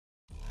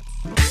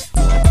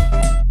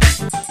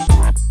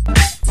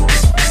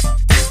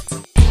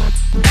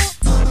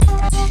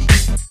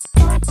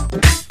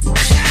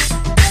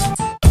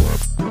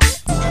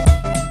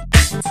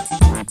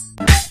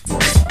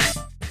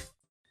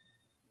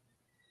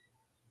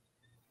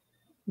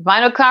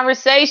Vinyl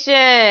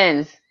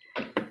Conversations.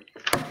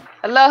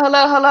 Hello,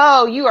 hello,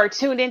 hello. You are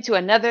tuned into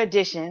another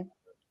edition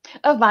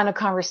of Vinyl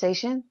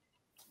Conversation.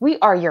 We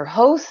are your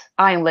hosts.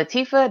 I am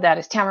Latifa. That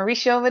is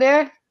Tamarisha over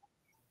there.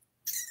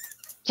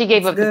 She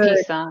gave up the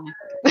peace sign.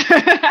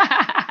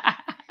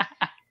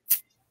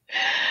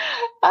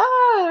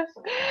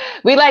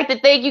 We'd like to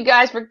thank you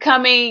guys for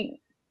coming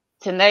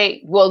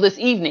tonight, this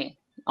evening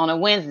on a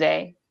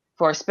Wednesday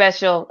for a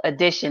special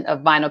edition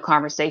of Vinyl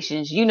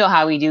Conversations. You know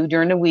how we do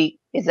during the week.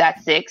 It's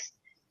at 6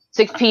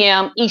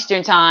 p.m.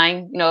 Eastern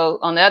time. You know,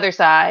 on the other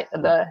side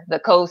of the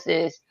coast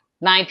is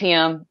 9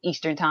 p.m.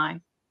 Eastern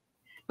time.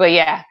 But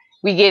yeah,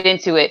 we get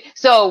into it.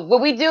 So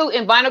what we do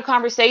in Vinyl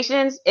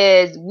Conversations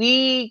is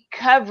we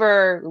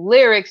cover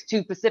lyrics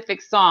to specific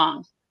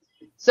songs.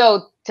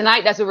 So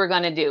tonight, that's what we're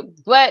going to do.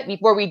 But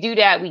before we do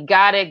that, we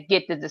got to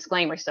get the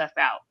disclaimer stuff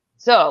out.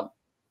 So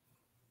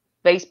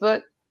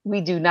Facebook,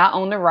 we do not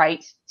own the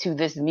rights to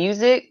this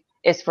music.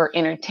 It's for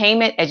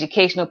entertainment,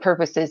 educational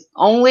purposes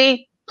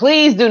only.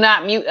 Please do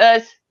not mute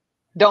us.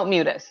 Don't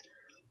mute us.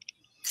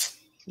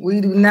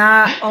 We do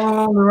not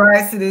own the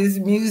rights to this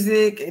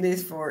music. It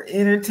is for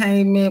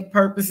entertainment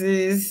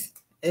purposes,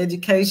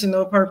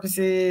 educational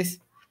purposes,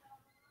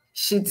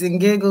 shits and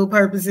giggle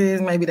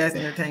purposes. Maybe that's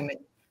entertainment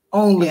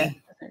only. Yeah.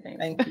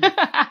 Thank you.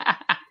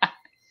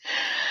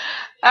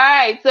 All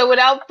right. So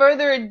without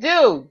further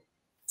ado,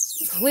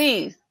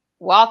 please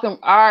welcome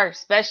our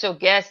special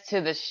guest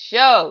to the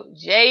show.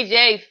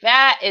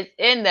 FAD is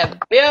in the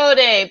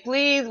building.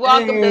 Please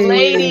welcome the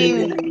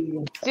ladies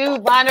to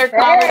Vinyl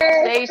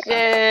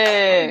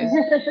Conversations.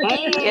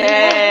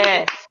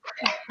 Yes.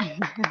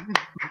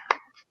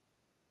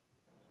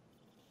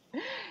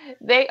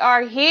 They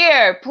are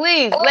here.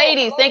 Please,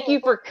 ladies, thank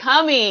you for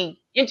coming.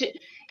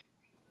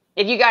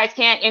 If you guys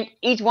can't,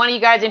 each one of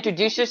you guys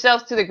introduce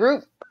yourselves to the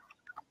group.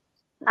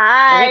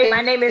 Hi,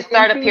 my name is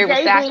start up here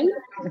with Sasha.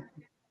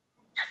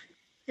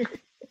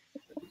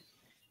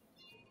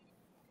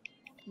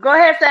 Go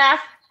ahead, Sass.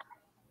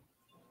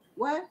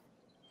 What?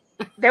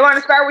 They want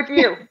to start with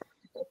you.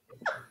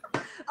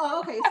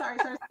 Oh, okay. Sorry.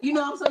 You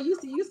know, I'm so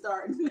used to you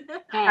starting.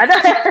 Yeah,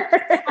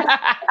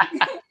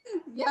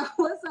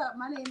 what's up?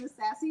 My name is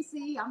Sassy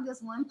C. I'm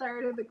just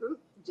 1/3 of the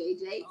group,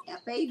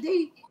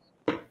 FAD.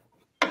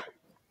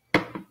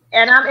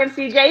 And I'm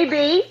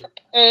MCJB,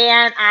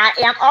 and I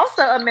am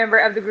also a member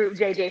of the group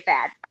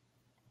FAD.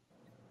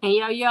 And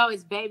yo,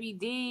 it's Baby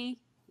D.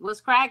 What's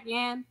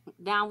cracking?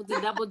 Down with the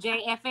double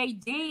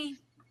FAD.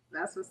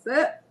 That's what's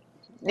up.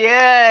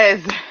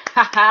 Yes.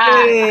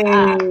 Hey,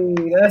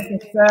 that's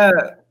what's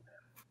up.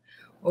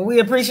 Well, we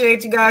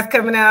appreciate you guys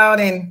coming out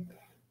and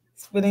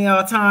spending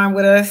your time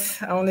with us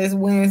on this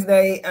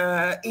Wednesday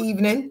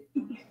evening.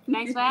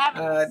 Thanks for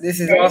having us. This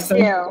is awesome.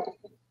 Thank you.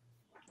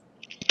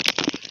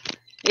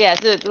 Yeah,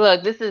 so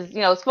look, this is,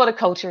 it's for the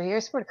culture here.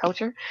 It's for the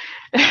culture.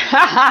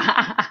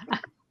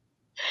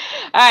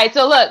 All right,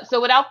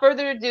 so without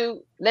further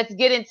ado, let's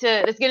get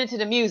into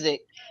the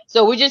music.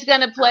 So we're just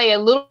gonna play a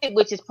little bit,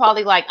 which is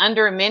probably like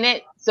under a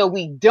minute, so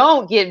we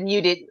don't get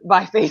muted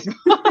by Facebook.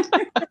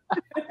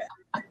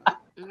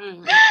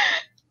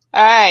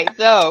 All right,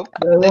 so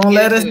they won't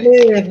let us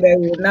live. They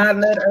will not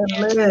let us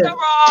live.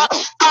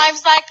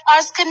 Times like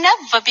ours could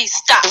never be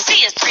stopped.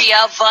 See, it's 3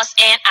 of us,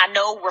 and I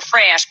know we're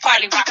fresh.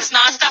 Party rockers,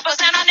 non-stoppers,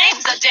 and our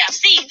names are deaf.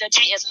 See, the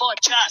J is for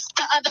just,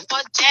 the other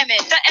for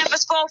jamming. The F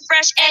is for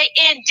fresh,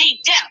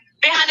 A-N-D, deaf.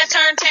 Behind the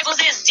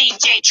turntables is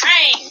DJ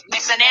Train.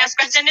 Mixing and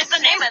scratching is the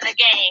name of the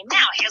game.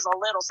 Now here's a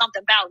little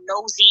something about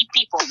nosy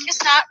people.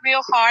 It's not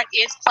real hard,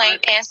 it's plain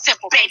and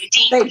simple. Baby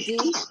D. Baby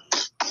D.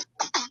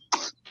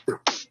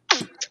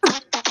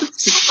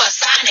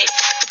 Supersonic.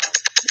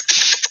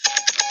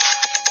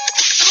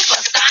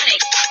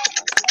 Supersonic.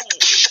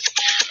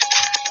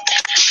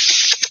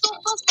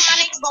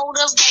 Supersonic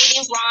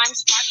motivating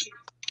rhymes.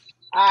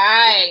 All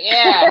right,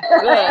 yeah,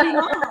 good.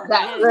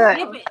 That's good.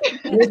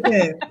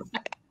 Listen.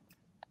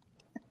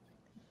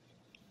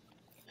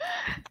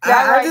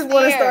 I just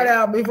want to start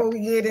out before we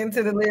get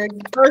into the lyrics.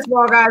 First of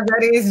all, guys,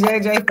 that is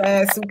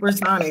FAD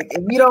Supersonic.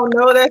 If you don't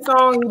know that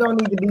song, you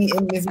don't need to be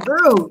in this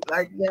group.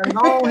 Like, yeah,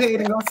 go ahead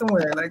and go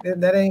somewhere. Like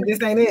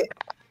this ain't it.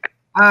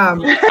 I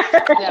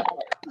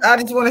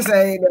just want to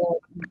say that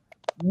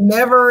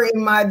never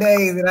in my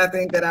days did I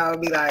think that I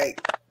would be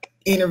like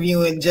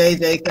interviewing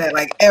FAD,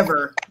 like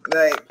ever,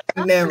 like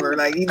never.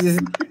 Like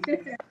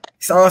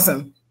it's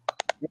awesome.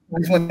 I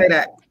just want to say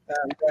that.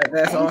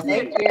 That's awesome.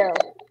 Thank you.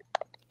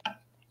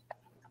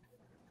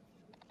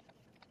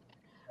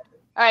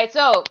 All right,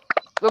 so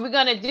what we're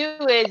gonna do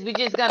is we're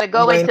just gonna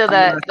go into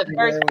the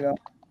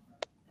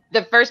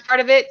first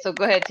part of it. So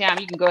go ahead, Tam.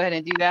 You can go ahead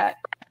and do that.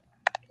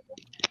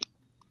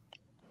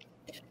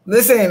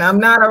 Listen, I'm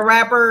not a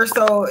rapper,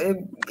 so if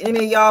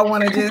any of y'all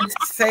want to just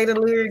say the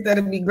lyrics,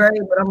 that'd be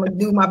great. But I'm gonna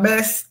do my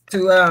best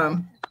to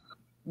I'm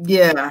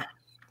gonna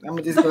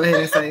just go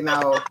ahead and say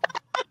no.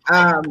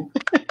 I'm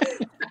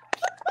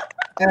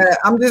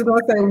just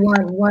gonna say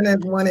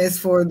one is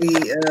for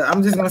the.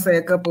 I'm just gonna say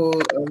a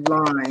couple of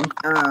lines.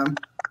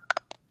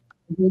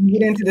 When you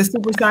get into the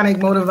supersonic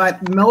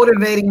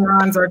motivating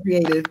rhymes are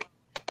creative.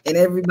 and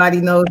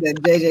everybody knows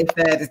that JJ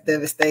FAD is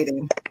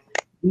devastating.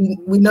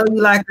 We know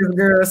you like this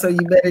girl, so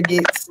you better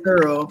get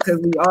girl, because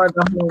we are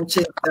the home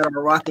chicks that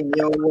are rocking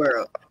your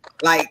world.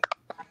 Like,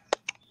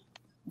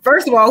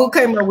 first of all, who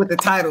came up with the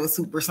title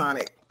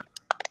Supersonic?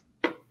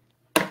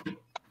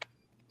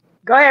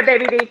 Go ahead,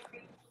 baby D.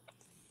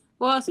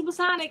 Well,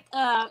 Supersonic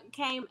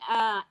came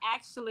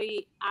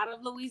actually out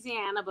of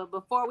Louisiana, but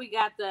before we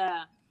got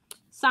the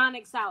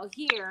Sonics out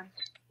here,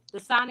 the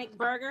Sonic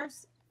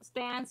Burgers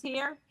stands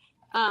here,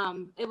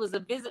 it was a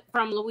visit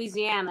from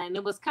Louisiana, and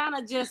it was kind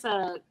of just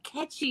a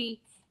catchy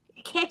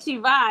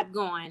vibe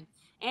going.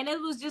 And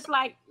it was just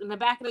like in the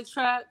back of the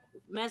truck,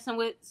 messing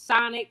with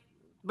Sonic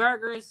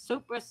Burgers,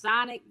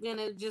 Supersonic. Then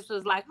it just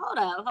was like, hold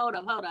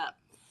up.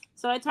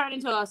 So it turned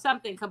into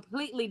something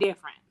completely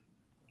different.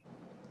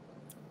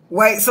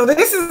 Wait, so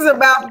this is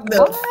about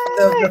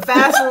the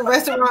fast food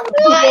restaurant with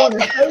people on the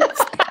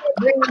streets?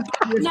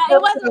 No,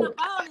 it wasn't the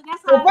bowling.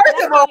 That's So how, first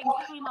that's of all,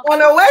 how on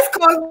the West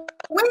Coast,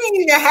 we didn't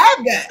even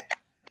have that.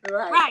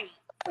 Right. Right.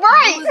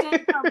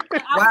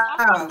 I was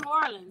from New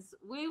Orleans.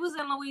 We was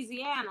in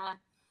Louisiana,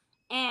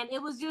 and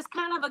it was just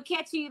kind of a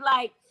catchy,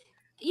 like,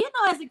 you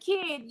know, as a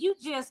kid, you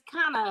just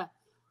kind of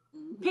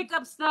pick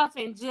up stuff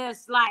and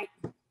just like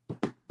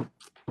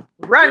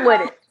Run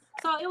with it.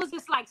 So it was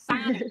just like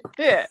Sonic,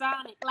 Yeah.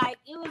 Sonic, like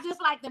it was just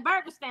like the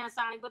burger stand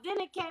Sonic, but then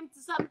it came to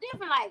something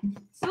different, like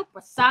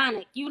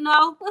Supersonic, you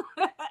know.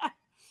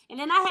 And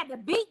then I had the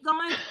beat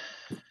going.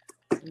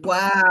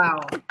 Wow,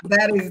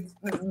 that is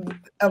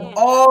of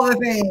all the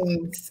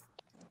things.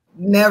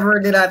 Never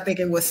did I think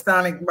it was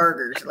Sonic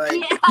Burgers, like,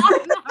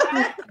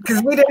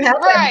 because we didn't have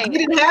that. We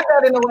didn't have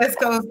that in the West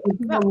Coast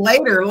until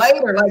later.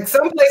 Like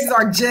some places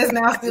are just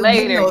now still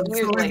getting those.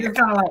 So it's just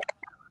kind of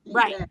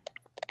like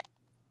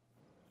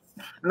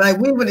Like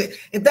we would,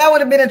 if that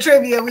would have been a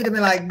trivia, we'd have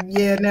been like,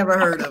 yeah, never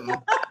heard of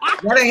them.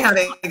 That ain't how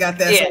they got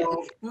that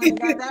song. We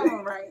got that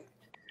one right.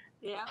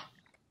 Yeah.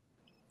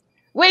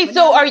 Wait,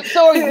 so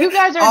you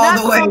guys are not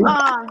from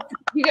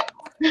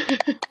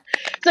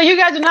so you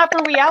guys are not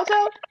from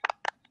Rialto?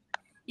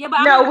 Yeah,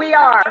 but no, we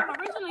are. I'm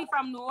originally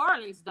from New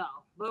Orleans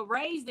though, but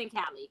raised in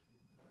Cali.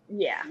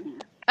 Yeah.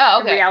 Oh,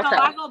 okay. So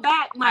I go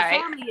back. My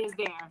family is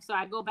there, so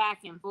I go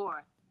back and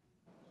forth.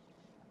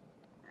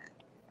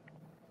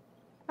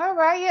 All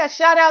right, yeah.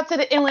 Shout out to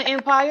the Inland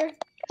Empire.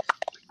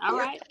 All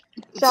right.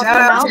 Shout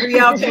out to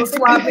Rialto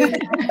Swapping.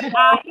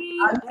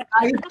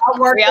 I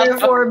worked there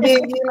for a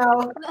bit, you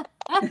know.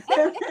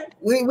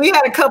 We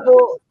had a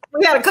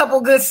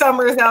couple good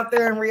summers out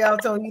there in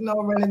Rialto, you know,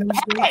 running them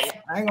streets.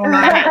 I ain't gonna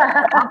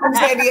lie. I'm from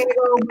San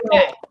Diego,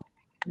 but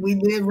we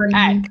did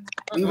run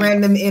we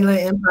ran them Inland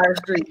Empire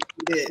streets.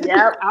 We did.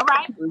 Yep. All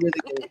right. We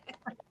really did.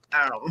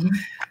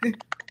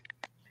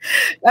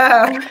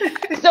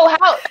 So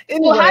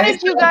how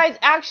did you guys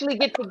actually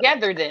get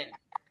together then?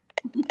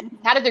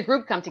 How did the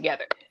group come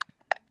together?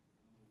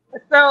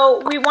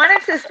 So we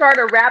wanted to start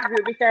a rap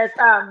group because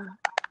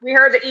we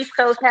heard the East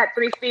Coast had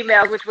 3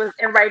 females, which was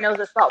everybody knows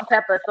as Salt and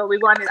Pepper. So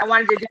I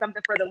wanted to do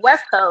something for the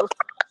West Coast.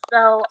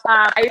 So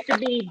I used to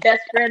be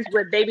best friends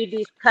with Baby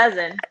D's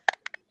cousin,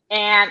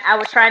 and I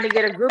was trying to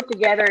get a group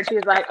together, and she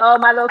was like, "Oh,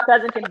 my little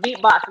cousin can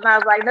beatbox," and I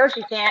was like, "No,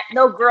 she can't.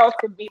 No girls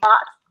can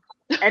beatbox."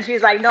 And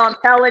she's like, "No, I'm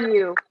telling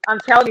you,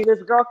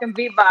 this girl can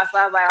beatbox." So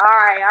I was like, all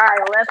right,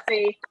 well, let's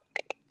see.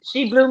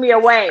 She blew me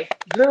away.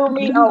 I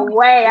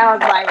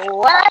was like,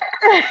 what?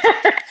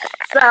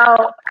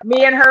 So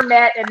me and her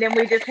met, and then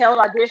we just held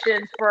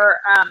auditions for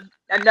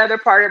another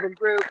part of the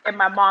group in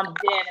my mom's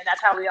den, and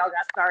that's how we all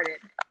got started.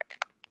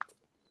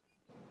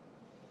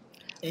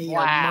 In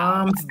your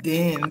mom's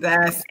den.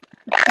 That's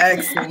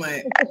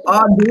excellent.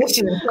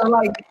 Audition.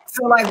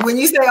 So like when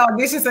you say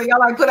audition, so y'all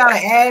like put out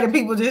an ad and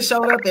people just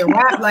showed up and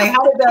rap. Like,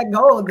 how did that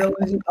go though?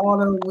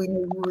 When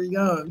you were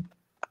young?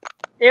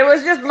 It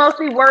was just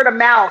mostly word of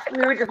mouth.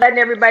 We were just letting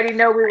everybody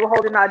know we were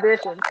holding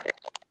auditions.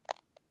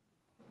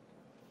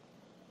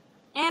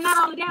 And not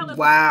only that,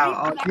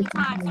 wow. At the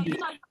time. So you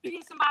know, you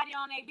get somebody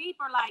on a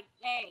beeper like,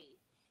 hey.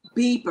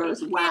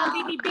 Beepers, wow.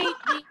 Beep, beep,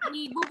 beep,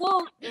 beep, woo,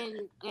 woo,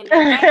 and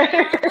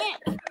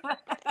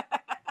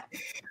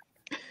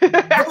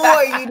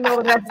boy, you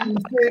know that's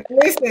sincere.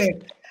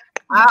 Listen,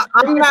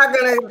 I'm not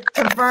gonna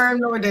confirm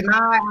nor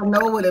deny. I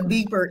know what a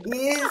beeper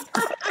is.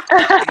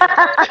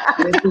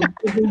 If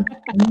it's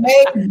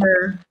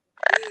major,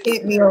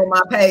 hit me on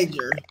my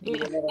pager.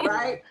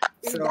 Right.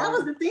 So that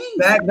was the thing.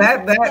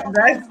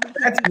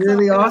 That's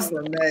really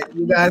awesome that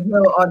you guys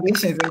held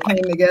auditions and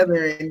came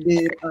together and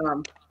did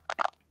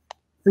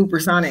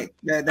Supersonic.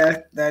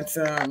 That's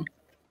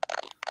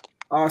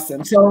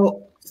awesome.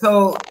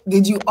 So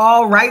did you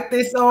all write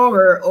this song,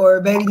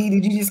 or Baby D,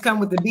 did you just come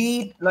with the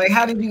beat? Like,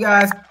 how did you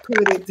guys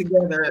put it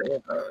together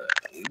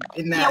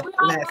in that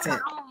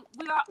sense?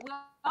 We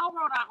all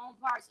wrote our own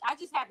parts. I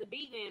just had the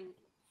beat in,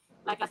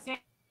 like I said,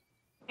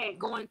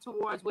 going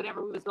towards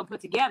whatever we was gonna put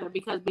together,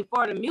 because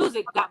before the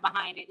music got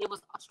behind it, it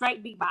was a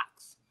straight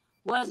beatbox.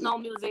 Was no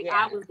music.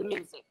 I was the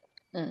music.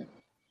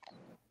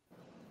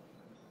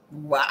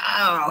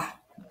 Wow,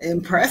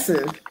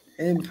 impressive.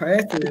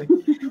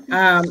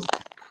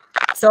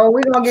 So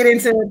we're gonna get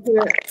into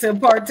to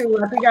part two.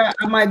 I think I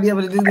might be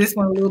able to do this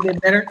one a little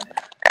bit better.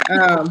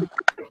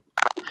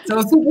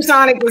 So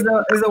supersonic is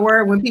a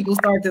word when people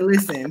start to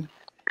listen,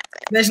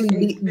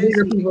 especially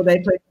bigger people. They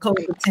pay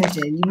close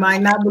attention. You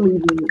might not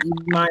believe it. You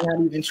might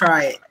not even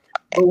try it.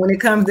 But when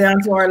it comes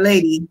down to Our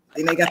Lady,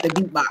 then they got the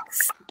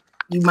beatbox.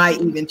 You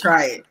might even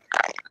try it.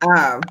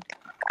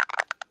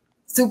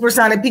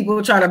 Supersonic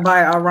people try to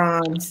buy our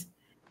rhymes.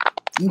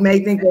 You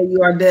may think that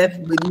you are deaf,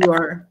 but you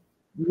are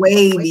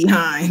way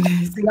behind.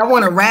 See, I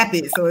want to rap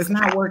it, so it's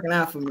not working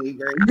out for me,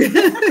 girl.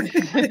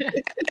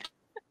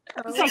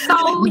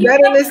 You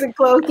better listen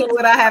close to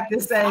what I have to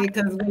say,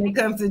 because when it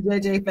comes to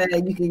JJ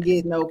FAD, you can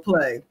get no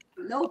play.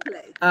 No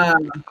play.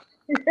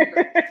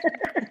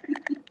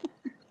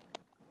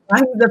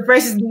 He's the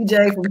freshest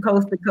DJ from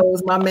coast to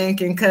coast. My man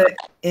can cut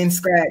and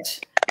scratch,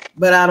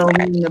 but I don't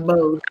mean the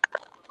bow.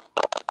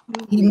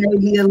 He may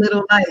be a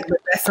little light, but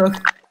that's okay.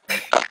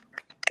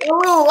 A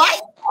little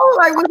light? Oh,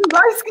 like with his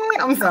light skin?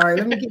 I'm sorry.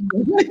 Let me keep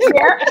going.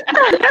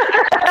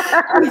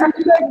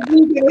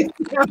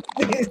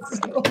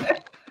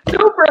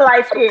 Super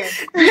light skin.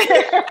 So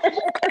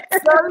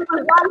he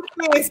was light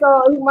skin, so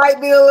he might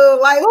be a little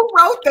light. Who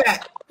wrote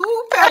that?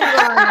 Who patented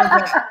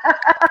that?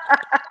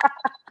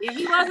 Yeah,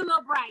 he was a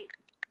little bright.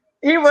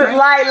 He was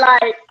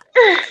light.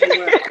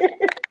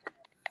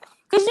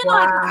 Because you know,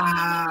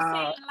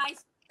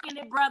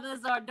 light-skinned brothers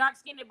or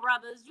dark-skinned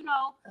brothers, you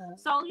know.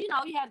 So, you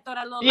know, you had to throw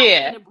that little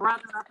light-skinned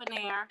brother up in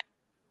there.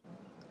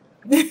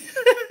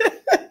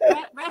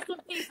 Rest in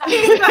peace. I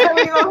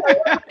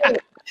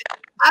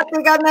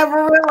think I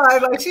never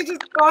realized, like, she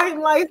just called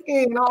him light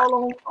skinned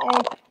all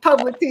on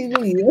public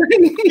TV.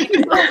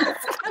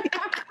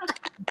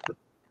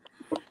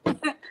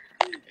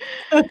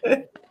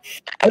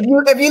 If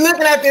you're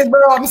looking at this,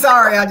 bro, I'm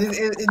sorry.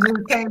 It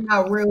just came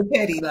out real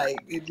petty. Like,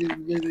 it just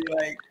really,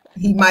 like,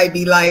 he might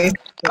be light.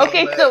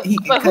 Okay, but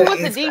who was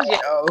the DJ?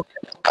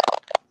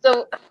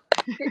 So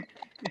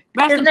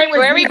his name was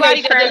for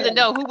everybody DJ that doesn't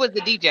know, who was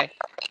the DJ?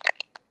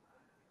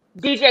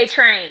 DJ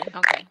Train.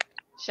 Okay,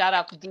 shout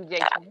out to DJ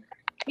Train.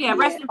 Yeah,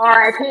 rest in peace.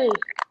 R.I.P.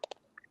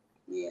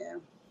 Yeah.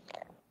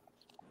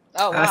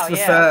 Oh wow, That's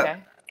yeah, okay.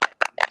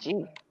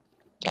 Gee.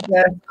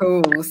 That's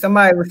cool.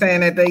 Somebody was saying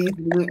that they used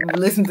to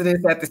listen to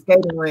this at the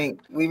skating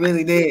rink. We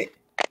really did.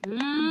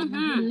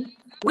 Mm-hmm.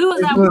 We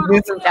was at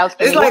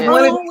it's like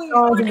one of these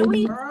songs we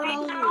made our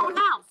own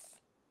house.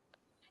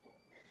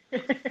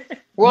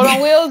 World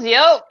on Wheels,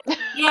 yep.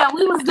 Yeah,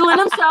 we was doing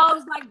them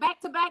shows like back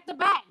to back to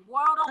back.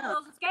 World on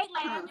Wheels and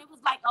Skateland. It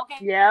was like, okay,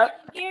 yep.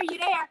 Here, you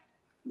there.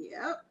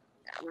 Yep.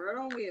 World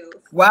on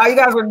Wheels. Wow, you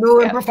guys were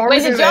doing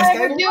performances at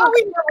skating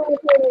rink?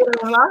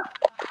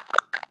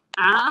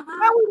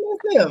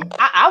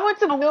 I went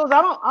to the Wheels.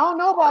 I don't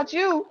know about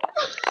you.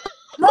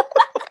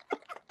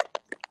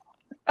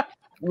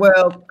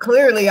 Well,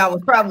 clearly I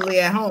was probably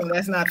at home.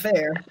 That's not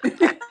fair.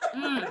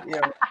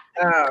 Yeah.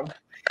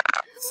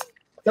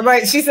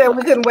 Somebody, she said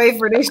we couldn't wait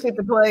for this shit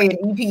to play and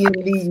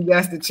EPMD, you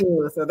guys to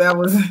chill. So that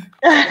was over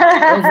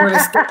the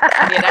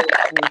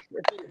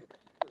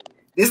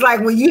It's like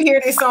when you hear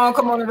this song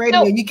come on the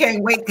radio, you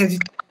can't wait because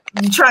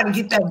you trying to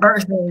get that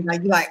verse in.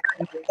 Like, you like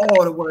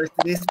all the words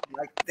to this.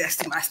 Like,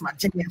 that's my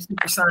jam,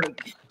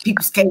 supersonic.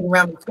 People skating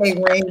around the skate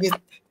ring, just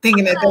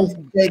thinking that those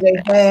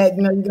JJ FAD,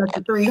 you know, you got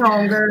the 3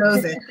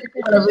 homegirls and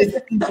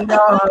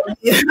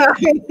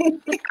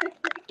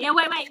Yeah,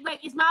 wait.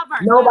 It's my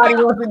verse. Nobody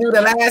wants to do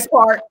the last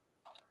part.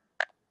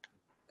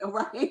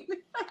 Right.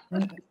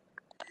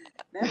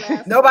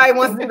 Nobody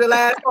wants to do the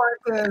last part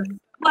because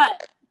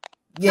what?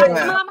 Yeah.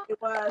 It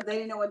was. They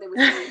didn't know what they were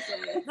saying.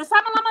 The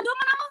Sama Lama do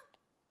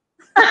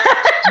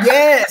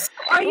Yes.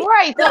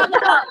 Right. So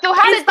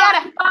how did that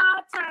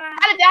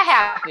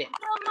happen?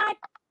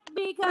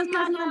 Because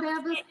my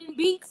getting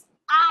beats,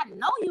 I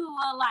know you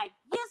were like,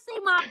 you see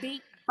my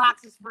beat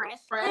box is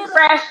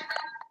fresh.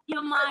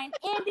 Your mind,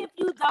 and if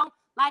you don't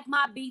like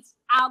my beats,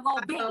 I'll go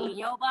big in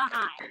your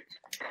behind.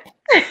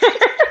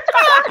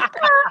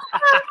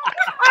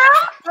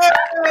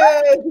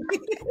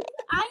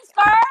 I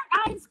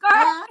ain't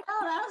scared.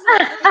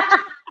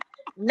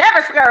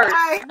 Never scared.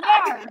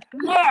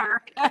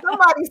 Never.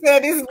 Somebody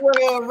said this is one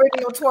of the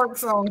original twerk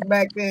songs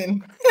back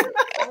then.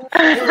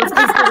 It was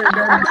considered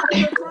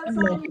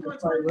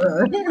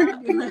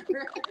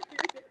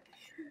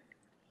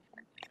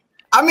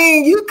I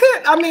mean, you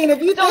could. I mean,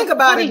 if you think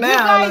about it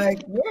now,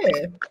 like,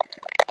 yeah.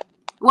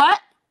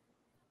 What?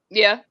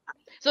 Yeah.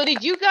 So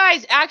did you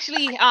guys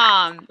actually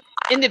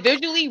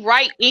individually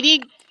write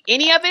any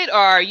of it,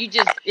 or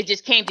it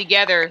just came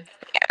together?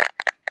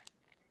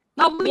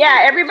 No.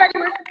 Yeah, everybody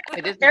was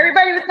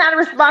kind of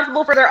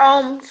responsible for their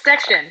own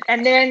section,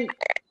 and then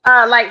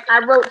like I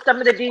wrote some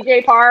of the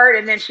DJ part,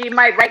 and then she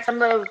might write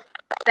some of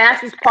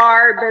Sassy's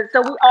part, but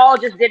so we all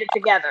just did it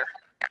together.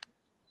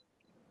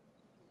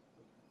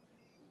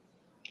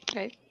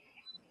 Okay.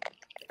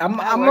 I'm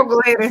gonna go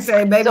ahead and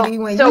say, baby,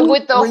 when you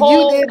did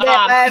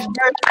that last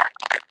verse,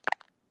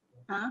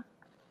 huh?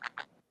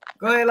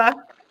 Go ahead, La.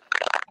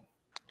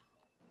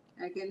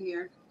 I can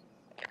hear.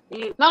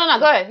 No.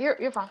 Go ahead.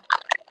 You're fine.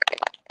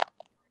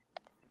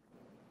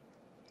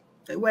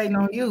 They waiting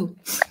on you.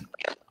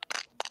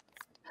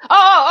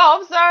 Oh,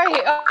 I'm sorry.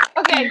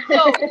 Okay,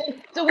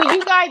 so when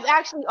you guys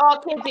actually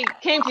all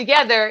came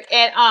together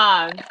and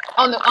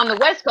on the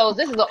West Coast,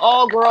 this is an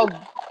all girl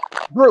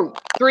group,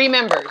 3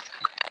 members.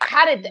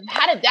 How did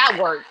that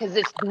work? Because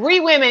it's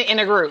 3 women in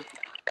a group.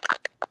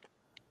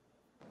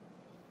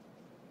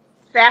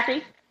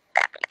 Sassy.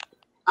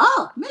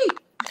 Oh, me.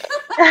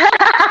 Take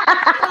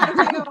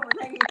over.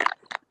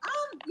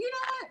 You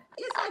know what?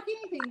 It's like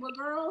anything with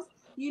girls.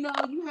 You know,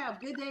 you have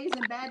good days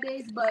and bad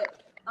days,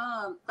 but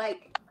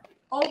like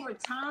over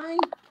time,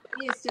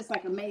 it's just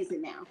like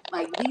amazing now.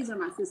 Like these are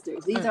my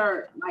sisters. These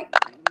are like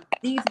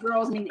these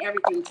girls mean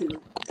everything to me.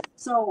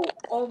 So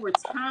over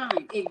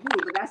time, it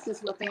grew, but that's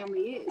just what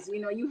family is. You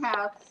know, you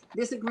have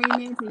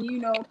disagreements, and you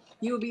know,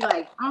 you'll be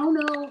like, I don't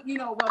know, you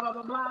know, blah blah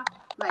blah blah.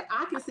 Like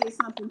I can say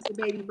something to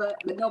baby, but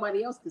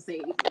nobody else can say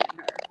anything to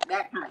her.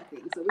 That kind of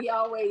thing. So we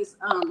always,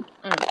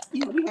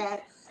 you know, we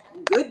had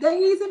good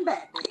days and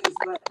bad days,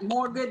 but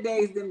more good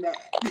days than bad.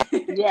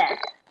 Yes.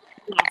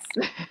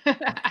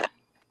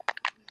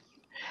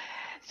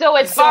 So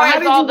as far how as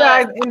did all you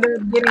guys end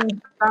up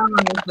getting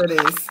signed for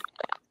this?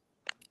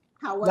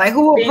 Like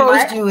who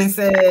approached you and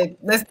said,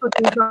 "Let's put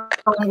this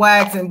on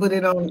wax and put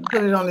it on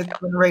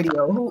the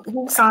radio"?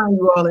 Who signed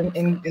you all and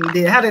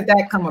did? How did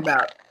that come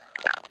about?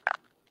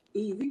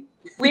 Easy.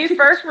 We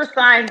first were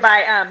signed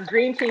by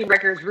Dream Team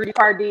Records, Rudy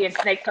Pardee and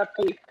Snake Tuck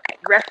Peace.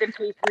 Rest in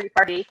peace, Rudy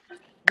Pardee.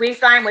 We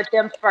signed with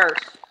them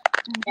first,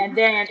 and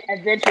then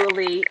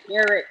eventually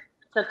Eric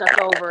took us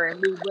over and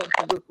we went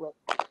to Ruthless.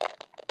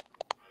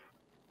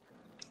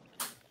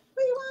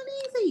 We want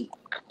easy.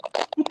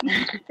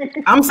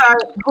 I'm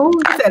sorry, who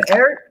said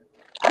Eric?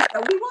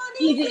 We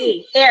want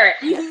Easy. Eric.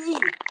 Easy.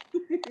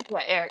 Yeah,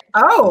 Eric.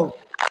 Oh,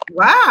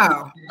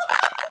 wow.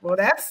 Well,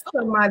 that's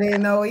something I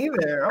didn't know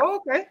either. Oh,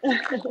 okay,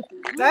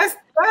 that's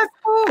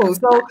cool.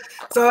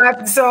 So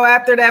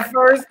after that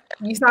first,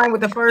 you signed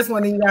with the first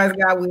one, and you guys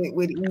got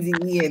with Easy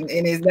E, and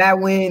is that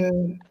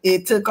when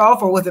it took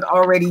off, or was it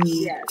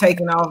already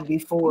taken off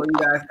before you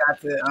guys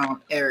got to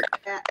Eric?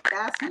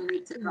 That's when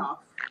it took off.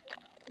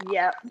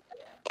 Yep.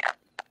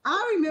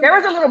 I remember there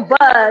was a little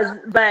buzz,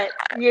 but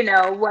you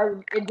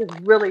know, it just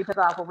really took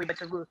off when we went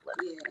to Ruthless.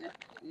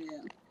 Yeah.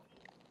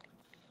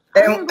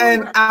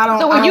 And I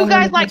don't. So were you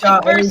guys like the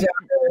first?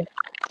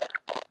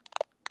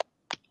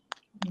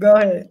 Go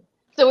ahead.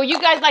 So were you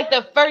guys like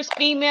the first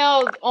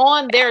females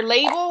on their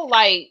label,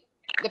 like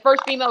the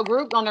first female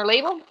group on their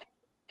label?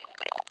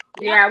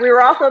 Yeah, we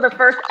were also the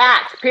first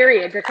act,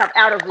 period, to come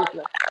out of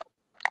Ruthless.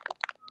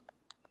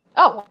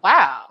 Oh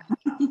wow!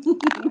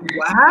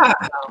 Wow!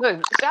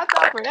 Look, shout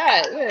out for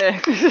that. Yeah.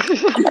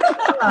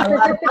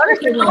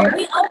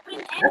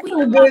 That's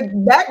some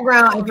good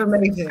background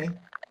information.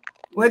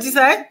 What'd you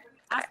say?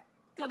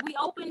 We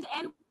opened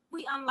and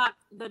we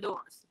unlocked the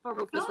doors for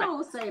Ruthless.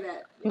 Don't say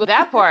that. Well,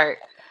 that part.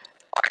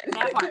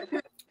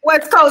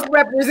 West Coast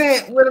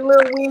represent with a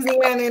little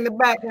Louisiana in the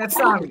back. That's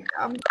Sonic.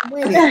 I'm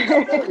with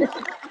it.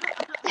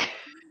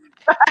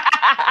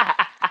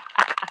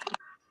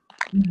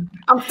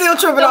 I'm still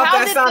tripping off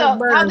that Sonic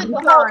burn. How did the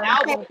whole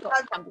album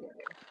come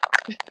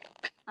together?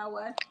 How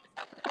what?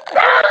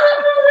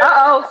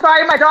 Uh-oh,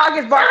 sorry, my dog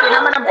is barking.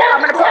 I'm gonna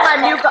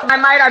put my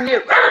mic on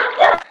mute.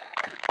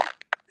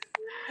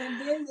 And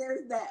then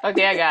there's that.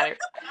 Okay, I got it.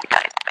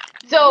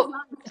 So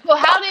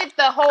how did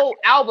the whole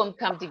album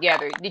come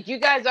together? Did you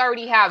guys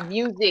already have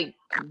music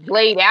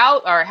laid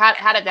out, or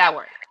how did that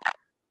work?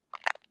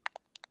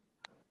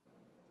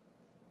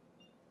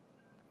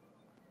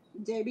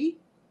 JB?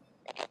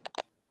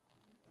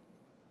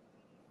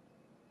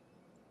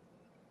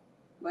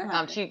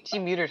 She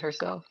muted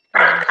herself.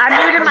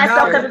 I muted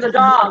myself because of the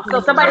dog, so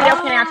somebody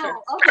else can answer.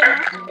 Okay,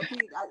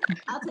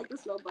 I'll take the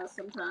slow bus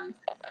sometimes.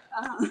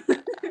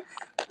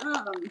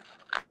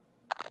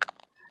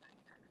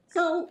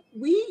 So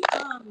we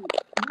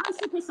not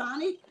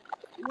Supersonic.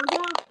 We're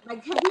down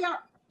like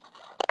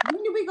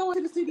when did we go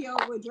into the studio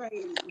with Dre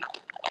and them?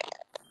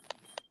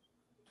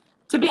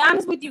 To be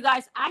honest with you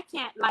guys, I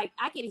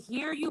can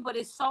hear you, but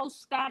it's so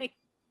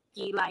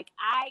staticky. Like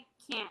I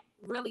can't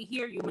really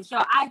hear you,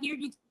 Michelle. I hear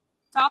you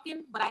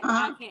talking, but I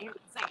can't hear you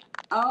saying.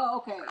 Oh,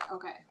 okay.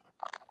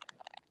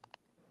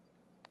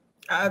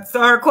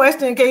 So her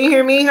question, can you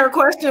hear me? Her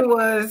question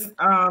was,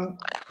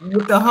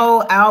 with the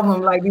whole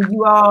album, like, did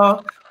you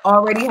all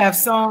already have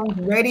songs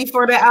ready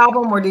for the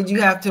album, or did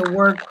you have to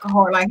work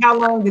hard? Like, how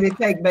long did it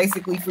take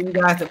basically for you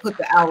guys to put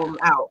the album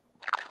out?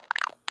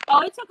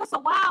 Oh, it took us a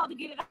while to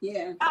get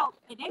it out,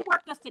 and they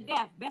worked us to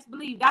death. Best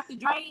believe Dr.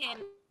 Dre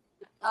and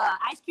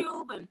Ice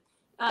Cube and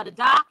the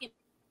Doc and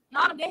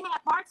all of them, they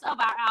had parts of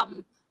our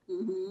album.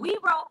 Mm-hmm. We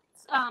wrote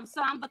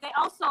some, but they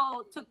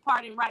also took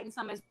part in writing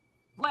some as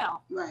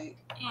well. Right.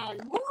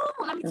 And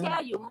let me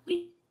tell you,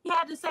 we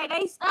had to say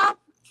they stuff,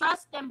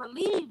 trust and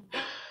believe.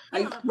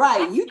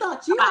 Right. You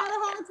thought you had a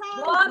hard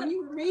time when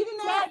you were reading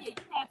that? Yeah,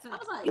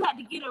 you had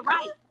to get it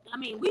right. I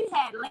mean, we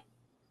had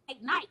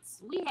late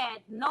nights. We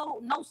had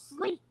no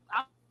sleep.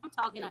 I'm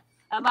talking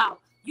about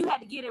you had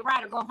to get it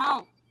right or go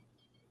home.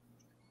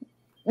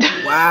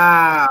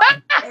 Wow.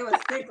 They were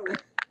stickling.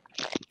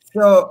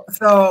 So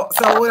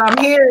what I'm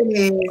hearing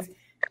is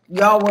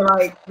y'all were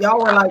like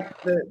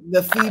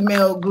the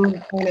female group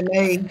in and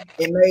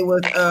they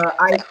was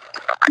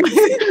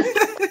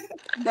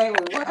They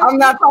were what? I'm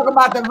not talking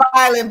about the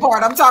violent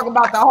part. I'm talking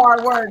about the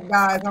hard work,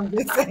 guys. I'm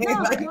just saying.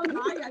 No, like, no,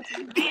 I got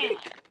you.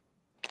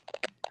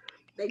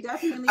 They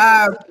definitely.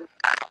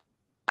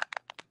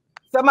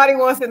 Somebody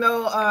wants to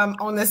know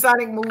on the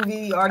Sonic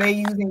movie, are they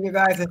using your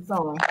guys'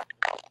 song?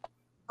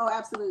 Oh,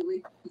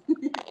 absolutely.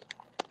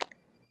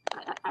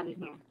 I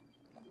didn't hear.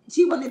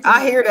 She wanted to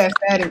I hear that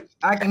static.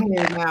 I can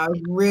hear it now.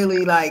 It's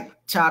really like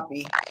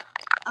choppy.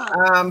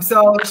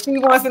 So she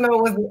wants to know,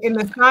 was in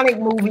the Sonic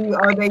movie,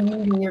 are they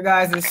using your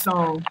guys'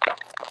 song?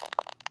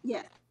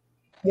 Yes.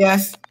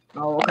 Yes.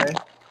 Oh, okay.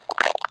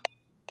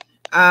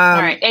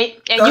 All right,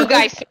 and so you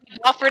guys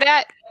offer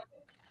that?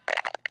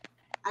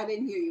 I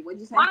didn't hear you. What'd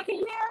you say? Monica, can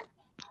you hear?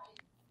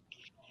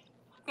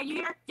 Can you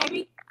hear,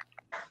 JB?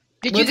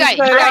 Did What'd you guys?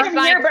 you say? I guys can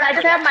sign? hear, but I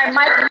just have my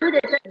mic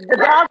muted. The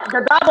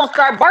dog won't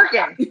start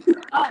barking.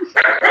 Oh.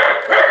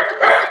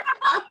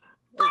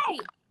 Hey,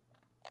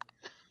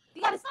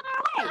 you gotta send her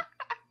away.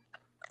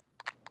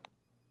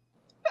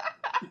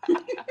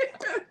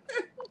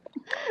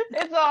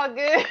 It's all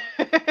good.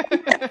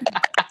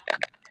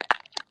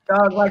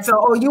 Dog, like, so,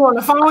 oh, you on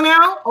the phone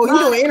now? Oh, you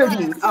doing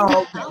interviews?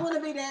 Oh, okay. I want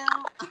to be down.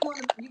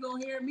 You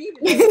gonna hear me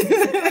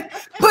today?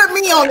 Put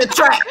me on the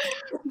track.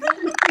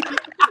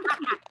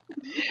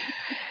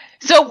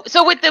 So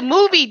with the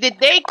movie, did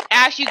they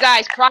ask you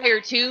guys prior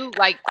to,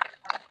 like,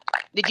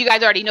 did you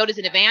guys already notice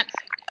in advance?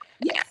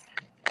 Yes.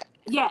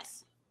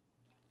 Yes.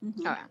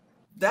 Mm-hmm. Okay.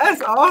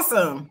 That's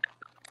awesome.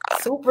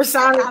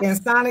 Supersonic and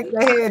Sonic the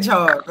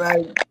Hedgehog.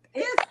 Like,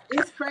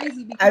 it's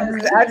crazy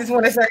because I just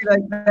want to say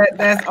like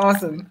that's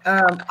awesome. I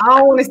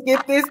don't want to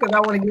skip this because I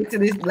want to get to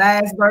this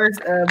last verse,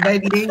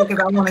 Baby D, because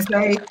I want to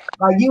say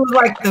like you was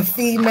like the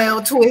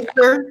female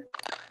Twister.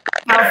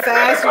 How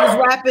fast you was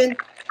rapping.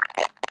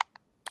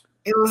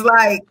 It was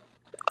like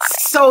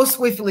so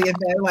swiftly and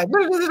fast. Like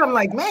I'm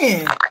like,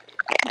 man,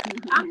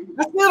 I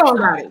still don't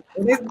got it.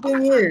 And it's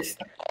been years.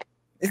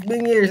 It's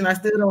been years, and I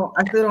still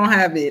don't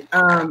have it.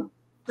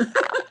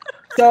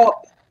 So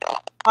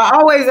I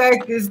always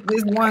ask this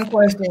one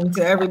question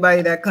to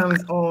everybody that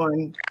comes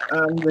on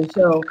the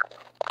show.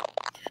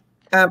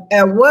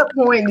 At what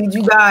point did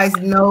you guys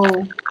know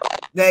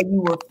that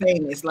you were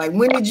famous? Like,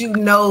 when did you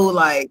know?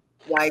 Like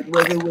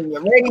was it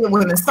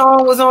when the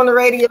song was on the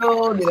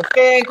radio? Did a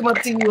fan come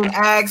up to you and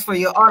ask for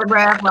your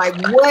autograph? Like,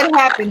 what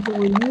happened to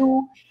when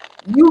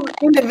you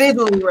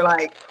individually were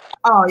like,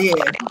 oh yeah,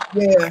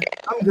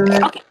 I'm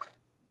good. Okay.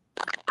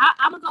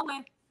 I'm gonna go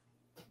with.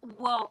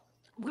 Well,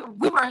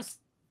 we were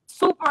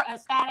super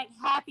ecstatic,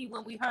 happy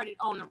when we heard it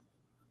on the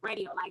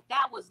radio. Like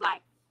that was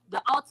like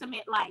the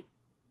ultimate, like,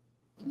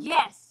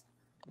 yes.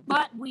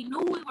 But we knew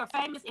we were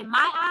famous. In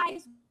my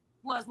eyes,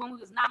 was when we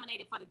was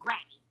nominated for the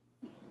Grammy.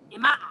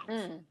 In my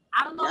eyes,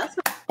 I don't know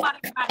about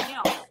everybody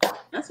else.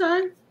 That's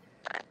fine.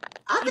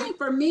 I think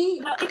for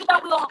me, even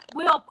though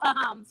Will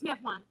Smith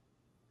won,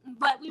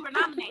 but we were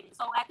nominated.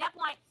 So at that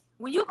point,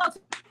 when you go to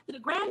the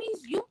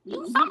Grammys, you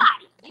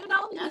somebody, you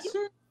know, that's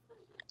you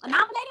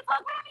nominated for a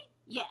Grammy.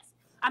 Yes.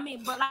 I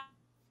mean, but like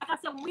I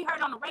said, when we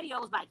heard on the radio,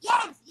 it was like,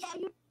 yes, yeah,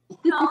 you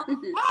know, hey,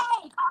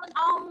 calling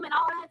home and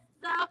all that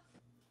stuff.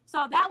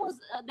 So that was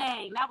a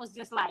dang. That was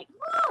just like,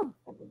 woo.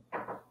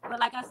 But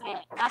like I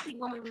said, I think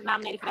when we were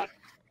nominated for that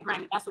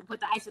Grammy, that's what put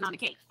the icing on the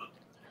cake.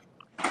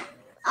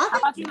 How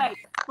about you, ladies?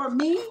 For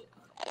me,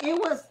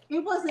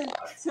 it wasn't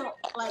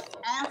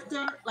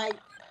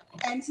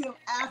until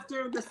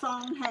after the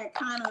song had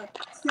kind of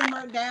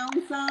simmered down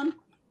some,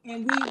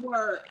 and we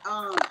were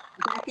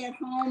back at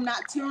home,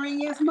 not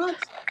touring as much.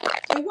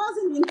 It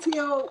wasn't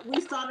until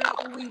we started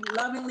what we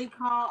lovingly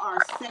call our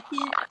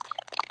second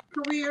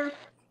career,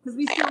 because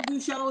we still do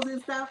shows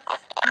and stuff,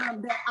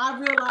 that I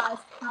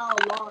realized how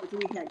large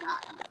we had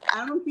gotten.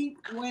 I don't think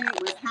when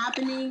it was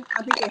happening,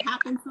 I think it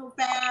happened so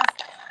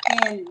fast,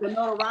 and the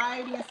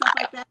notoriety and stuff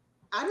like that,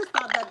 I just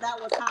thought that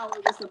was how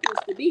it was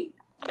supposed to be.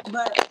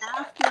 But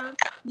after,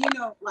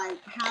 like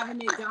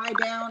having it die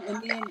down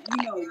and then,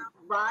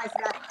 rise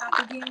back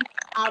up again,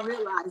 I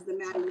realized the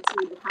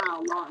magnitude of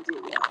how large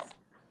it was.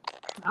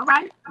 All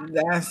right.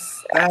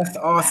 That's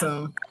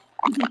awesome.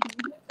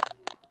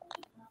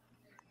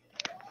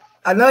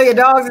 I know your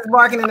dogs is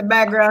barking in the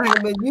background here,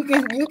 but you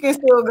can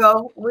still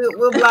go.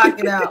 We'll block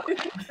it out.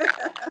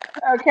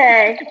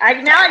 Okay.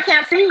 Now I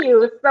can't see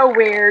you. It's so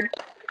weird.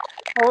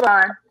 Hold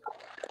on.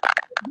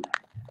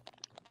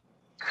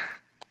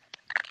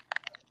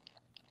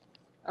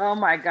 Oh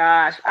my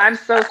gosh. I'm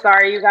so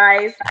sorry, you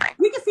guys.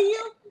 We can see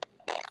you.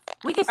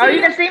 We can see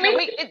you can see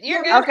me?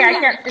 You're good. Okay, I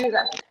can't see you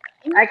guys.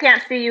 I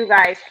can't see you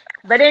guys.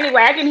 But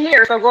anyway, I can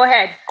hear, so go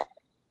ahead.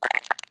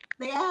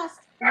 They asked.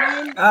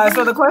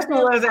 So the question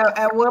was,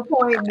 at what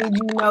point did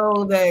you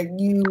know that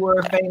you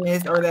were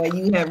famous or that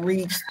you had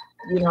reached,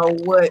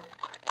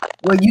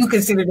 what you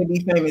consider to be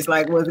famous?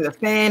 Like, was it a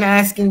fan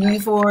asking you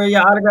for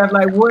your autograph?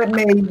 Like, what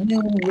made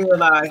you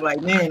realize,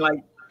 like, man,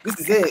 like, this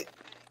is it?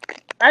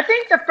 I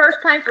think the first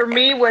time for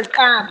me was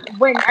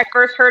when I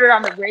first heard it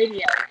on the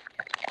radio.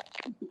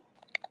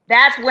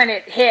 that's when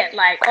it hit.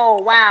 Like,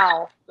 oh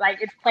wow,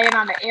 like it's playing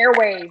on the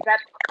airwaves.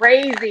 That's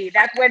crazy.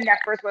 That's when that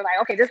first was like,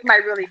 okay, this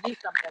might really be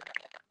something.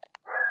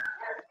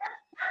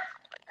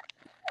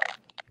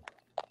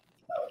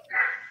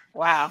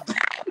 Wow,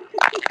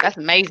 that's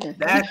amazing.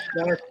 That's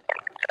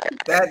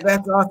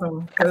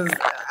awesome because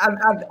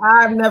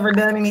I've never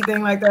done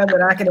anything like that,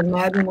 but I can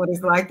imagine what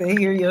it's like to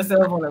hear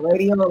yourself on the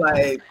radio.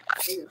 Like,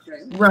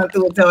 run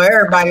through and tell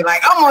everybody,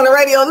 like, I'm on the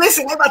radio.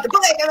 Listen, they're about to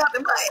play. They're about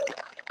to play.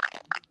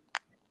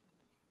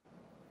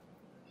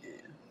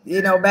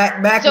 You know,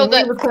 back So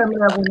when we was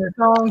coming up, when the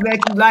songs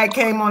that you like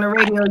came on the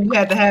radio, you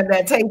had to have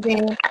that tape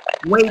in,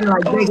 waiting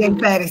like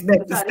JJ FAD is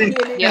next to stick.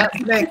 Yep.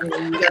 You got to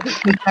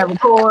push that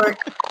record.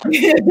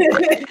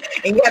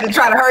 And you had to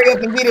try to hurry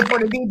up and get it for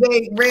the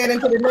DJ ran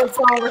into the next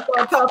song and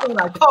start talking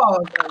like,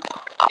 pause.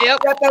 Yep.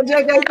 Got that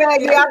JJ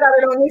FAD? Yeah, I got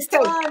it on this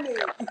tape.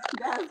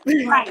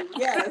 Right.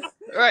 Yes.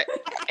 Right.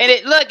 And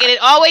it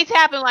always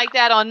happened like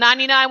that on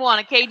 99.1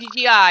 at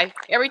KGGI.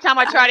 Every time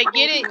I try to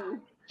get it,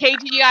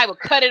 KGGI will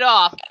cut it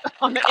off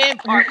on the end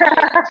part.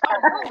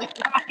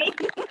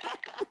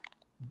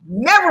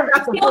 Never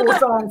got the full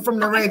song from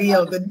the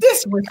radio. The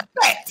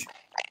disrespect.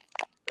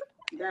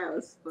 That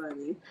was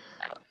funny.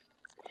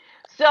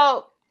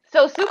 So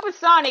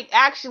Supersonic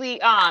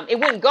actually it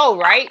wouldn't go,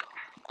 right?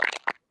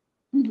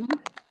 Mm-hmm.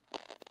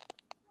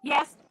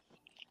 Yes.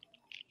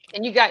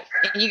 And you guys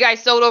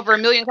sold over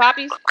 1 million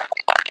copies?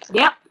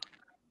 Yep.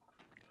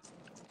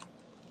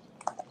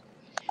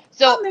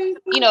 So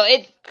you know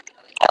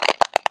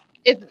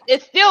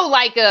it's still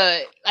like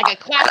a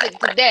classic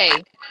today.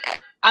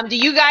 Do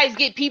you guys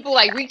get people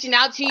like reaching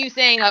out to you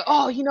saying like,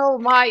 oh, you know,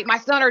 my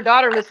son or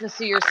daughter listens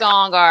to your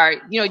song, or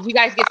you know, do you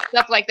guys get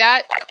stuff like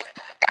that?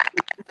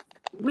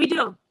 We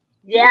do.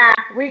 Yeah,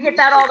 we get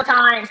that all the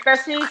time,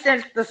 especially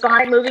since the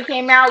Sonic movie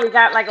came out. We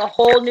got like a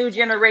whole new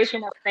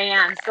generation of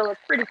fans, so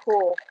it's pretty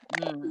cool.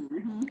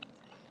 Mm-hmm.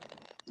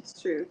 It's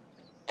true.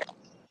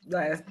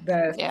 That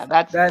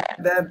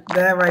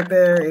right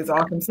there is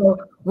awesome. So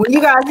when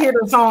you guys hear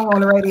the song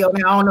on the radio,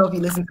 now I don't know if you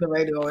listen to the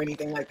radio or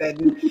anything like that.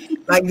 Do you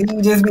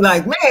just be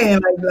like,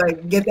 man,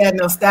 like get that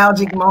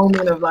nostalgic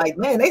moment of like,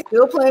 man, they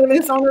still playing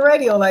this on the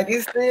radio, like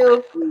it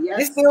still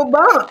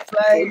bumps.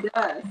 Like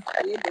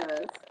it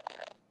does.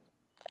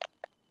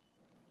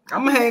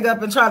 I'm gonna hang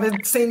up and try to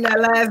sing that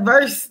last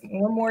verse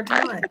one more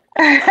time.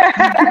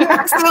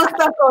 I'm still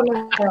stuck on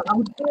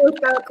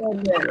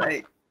that.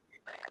 Like,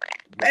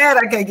 man,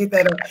 I can't get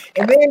that up.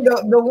 And then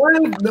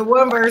the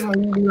one verse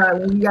when you be like,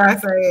 when you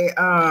guys say,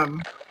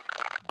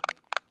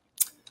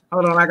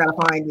 hold on, I gotta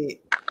find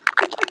it.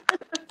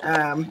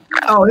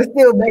 It's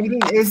still baby.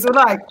 It's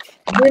like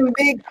when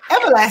big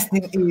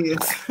everlasting is.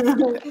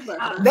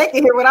 They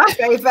can hear what I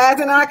say fast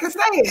and I can say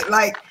it.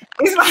 Like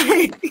it's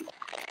like.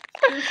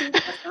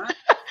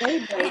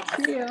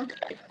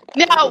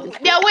 Now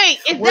wait,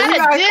 is that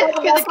a diss?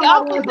 Because it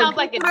almost sounds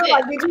like a diss.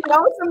 Like, did you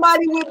know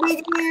somebody with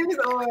big ears?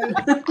 Or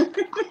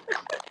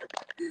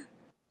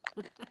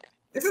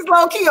this is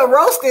low key a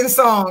roasting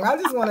song. I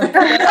just want to put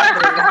that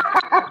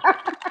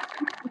out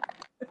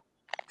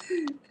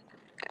there.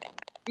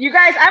 You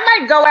guys, I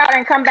might go out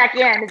and come back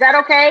in. Is that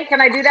okay?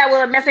 Can I do that?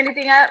 Will it mess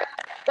anything up?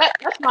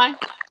 That's fine.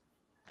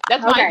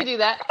 That's fine. You can do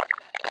that.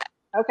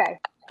 Okay.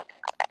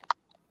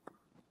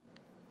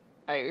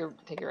 All right,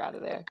 take her out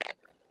of there.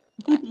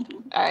 All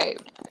right.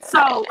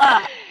 So,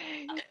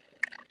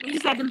 you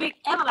said the big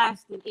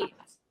everlasting ears.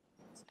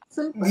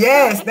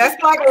 Yes,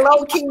 that's like a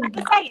low key.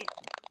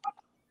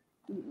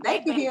 They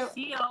can hear.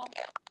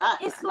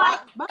 It's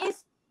like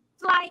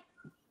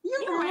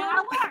you ran out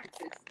of words.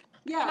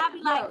 Yeah. And I'd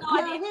be like, no,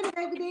 I didn't. Hit it,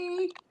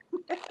 baby.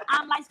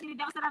 I'm like skinny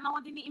devil said I know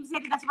one thing. You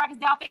said that's right.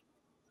 Down.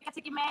 I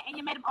took your man and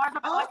you made him orange.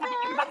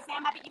 Everybody say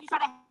I'm happy. You try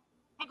to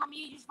hang on me.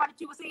 You just wanted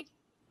to see.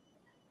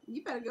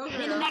 You better go,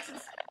 girl. In the next,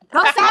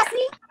 go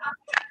sassy.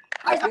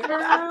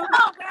 Girl.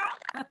 Oh,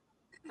 girl.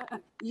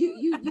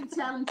 You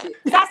talented.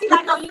 Sassy,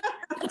 like no, you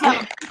tell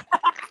him.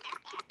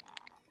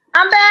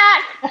 I'm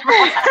back.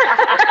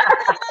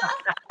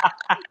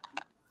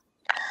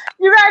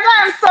 You guys,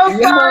 I'm so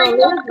sorry.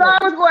 The song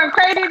was going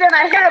crazy. Then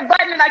I hit a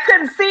button and I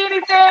couldn't see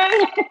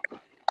anything.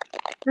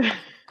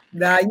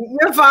 Nah,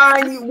 you're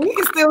fine. We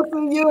can still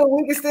see you, and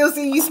we can still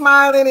see you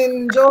smiling and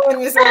enjoying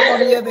yourself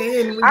on the other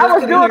end. I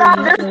was doing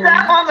all this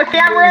stuff on the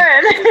camera,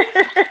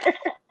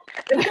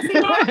 and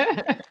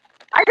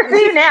I can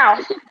see you now.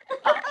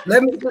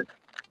 Let me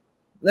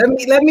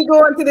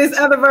go into this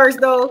other verse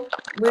though.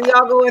 When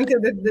y'all go into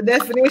the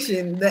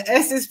definition, the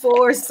S is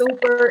for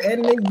super,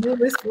 and the U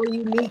is for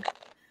unique.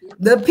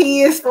 The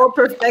P is for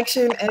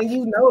perfection, and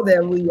you know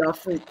that we are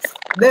freaks.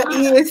 The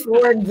E is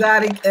for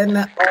exotic, and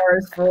the R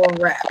is for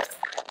raps.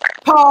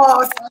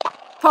 Pause.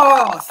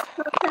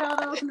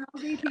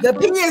 The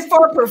P is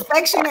for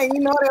perfection, and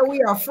you know that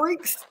we are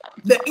freaks.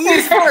 The E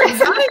is for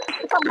exotic.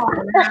 Come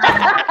on.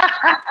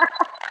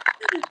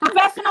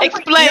 Professional.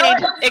 Explain.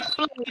 Look,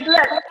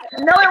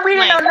 knowing we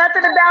didn't know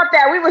nothing about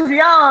that, we was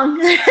young.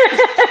 Girl,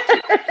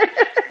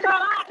 I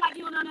act like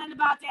you don't know nothing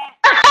about that.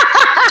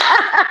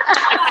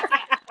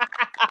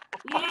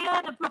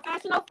 Yeah, the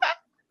professional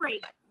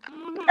freak.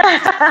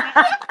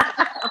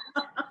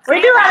 We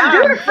do have to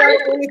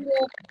do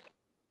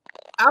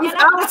I'm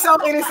so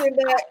innocent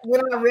that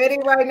when I'm ready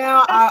right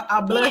now,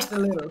 I blushed a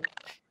little.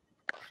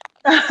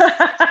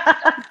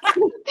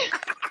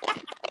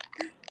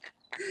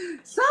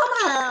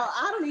 Somehow,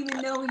 I don't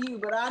even know you,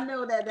 but I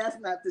know that that's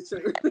not the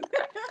truth.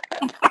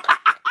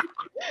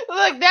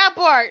 Look, that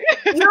part.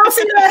 You don't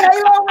see that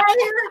halo right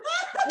here?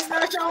 It's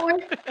not showing.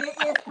 It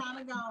is kind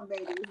of gone,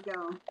 baby. It's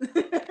gone.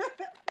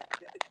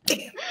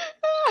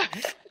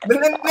 But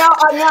then now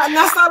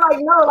so like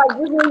no, like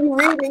this when you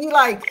read it, you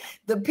like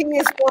the P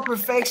is for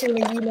perfection,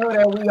 and you know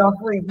that we are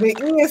free. The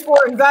E is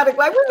for exotic.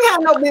 Like we didn't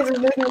have no business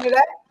listening to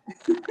that.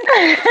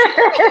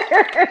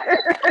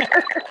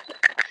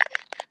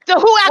 So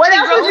who actually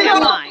wrote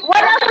that line?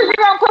 What else was you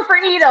gonna put for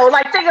E though?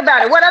 Like think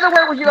about it. What other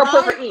word was you gonna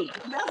put for E?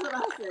 That's what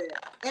I said.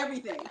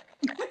 Everything.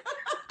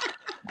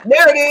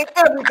 There it is.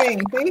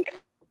 Everything. See.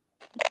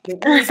 The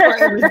E is for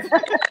everything.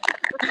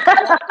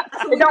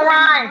 It don't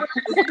rhyme.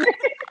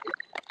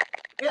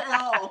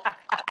 At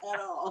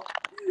all.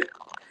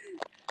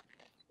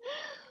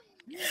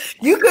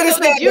 You could have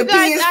said you the P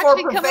guys is for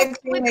actually come up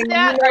perfection, with and you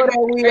know that, that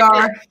we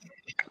are.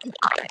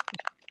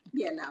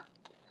 Yeah, no.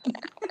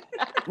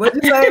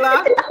 What'd you say,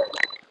 La?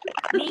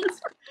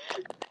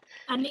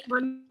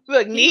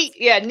 Look, neat.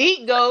 Yeah,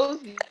 neat goes.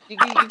 You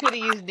could have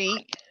used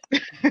neat.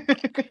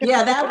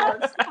 Yeah, that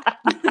works.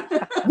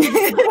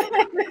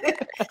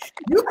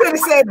 You could have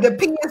said the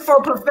P is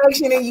for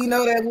perfection, and you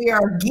know that we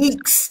are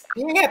geeks.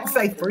 You didn't have to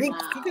say freaks.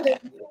 Wow.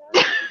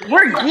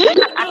 We're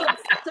geeks.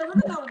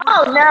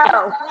 Oh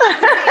no.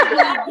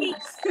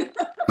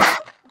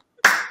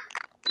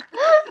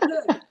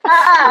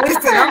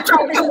 Listen, I'm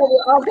trying to come up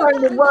with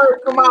alternative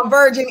words for my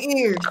virgin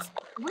ears.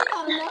 We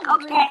got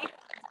enough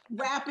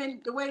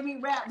rapping the way we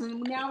rap,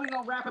 and now we're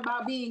gonna rap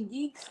about being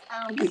geeks.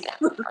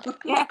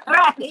 Yeah,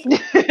 right.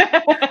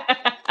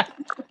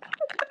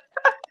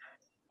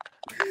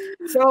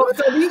 So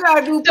do you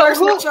guys do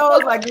personal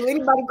shows? Like, do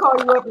anybody call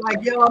you up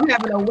like, yo, I'm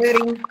having a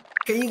wedding.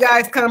 Can you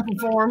guys come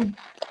perform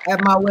at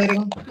my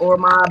wedding or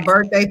my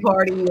birthday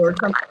party or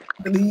something?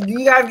 Do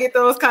you guys get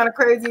those kind of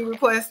crazy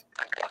requests?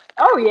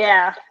 Oh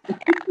yeah.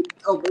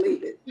 Oh,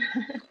 believe it.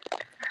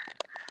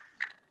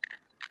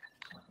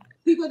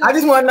 I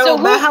just want to know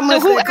about how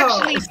much they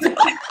cost.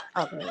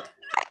 Okay.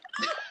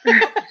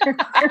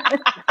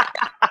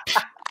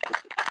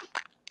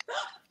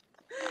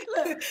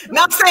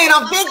 Not saying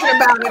I'm thinking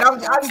about it.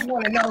 I just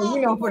want to know,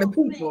 you know, for the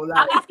people. Like,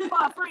 I'm asking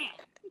for a friend.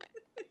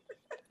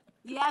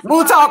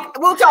 we'll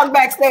talk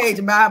backstage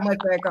about how much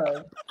that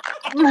costs.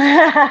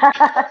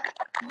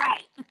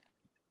 Right.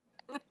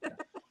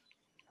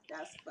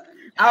 That's funny.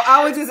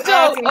 I was just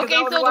asking because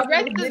I was so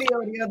watching this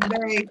video the other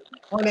day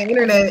on the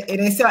internet, and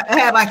it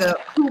had like a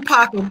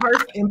Tupac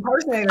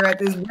impersonator at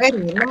this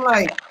wedding, and I'm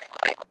like,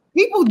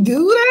 people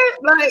do that?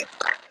 Like,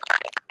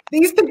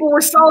 these people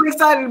were so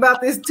excited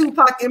about this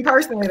Tupac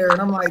impersonator,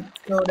 and I'm like,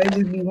 so they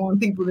just be wanting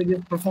people to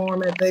just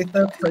perform at their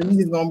stuff, so you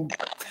just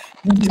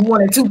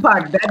wanted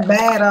Tupac that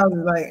bad? I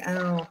was like,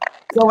 oh.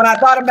 So when I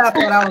thought about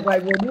that, I was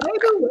like, well, do they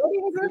do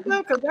weddings and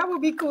stuff? Because that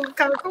would be cool,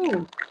 kind of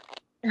cool.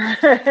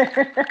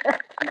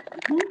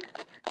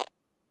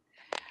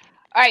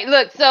 All right,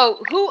 look.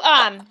 So who,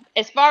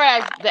 as far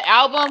as the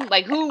album,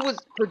 like who was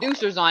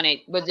producers on it?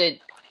 Was it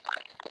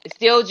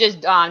still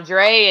just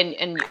Dre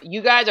and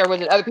you guys, or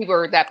was it other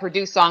people that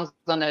produced songs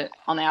on the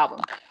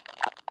album?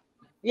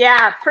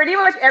 Yeah, pretty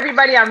much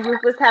everybody on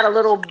Ruthless had a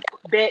little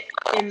bit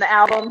in the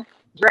album.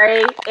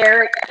 Dre,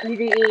 Eric,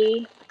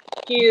 EVE,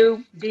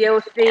 Q,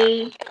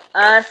 DOC,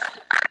 us,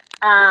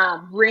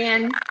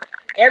 Ren.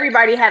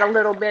 Everybody had a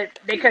little bit.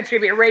 They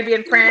contributed.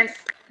 Arabian Prince,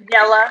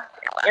 Yella.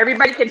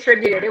 Everybody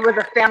contributed. It was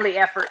a family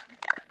effort.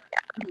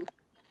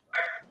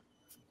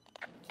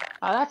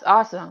 Oh, that's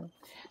awesome.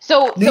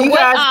 So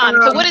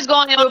what is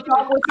going on?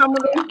 Talk with some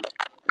of them?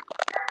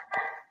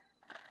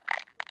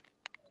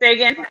 Say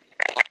again.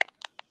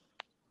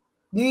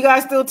 Do you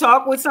guys still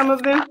talk with some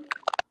of them?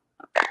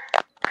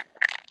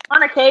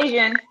 On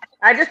occasion.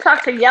 I just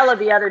talked to Yella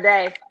the other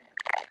day.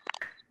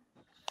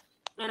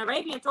 And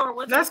Arabian tour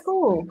with That's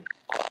cool.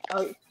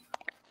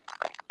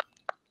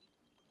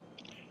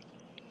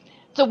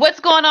 So what's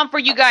going on for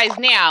you guys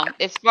now?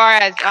 As far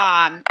as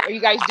are you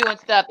guys doing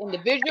stuff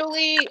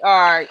individually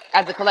or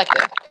as a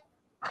collective?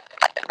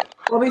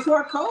 Well,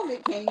 before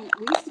COVID came,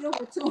 we still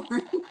were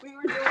touring. We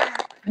were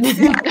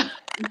doing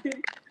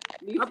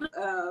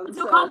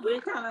so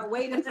we're kind of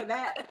waiting for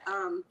that.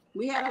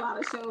 We had a lot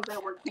of shows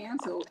that were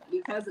canceled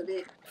because of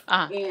it,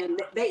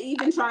 and they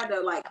even tried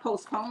to like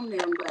postpone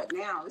them, but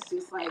now it's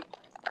just like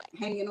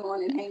hanging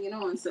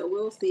on. So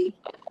we'll see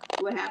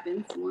what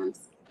happens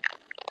once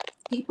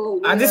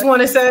people. I just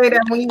want to say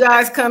that when you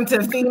guys come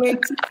to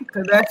Phoenix,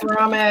 because that's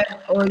where I'm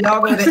at, or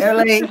y'all go to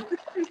LA,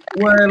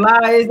 where La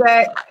is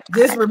at,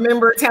 just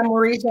remember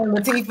Tamarisha and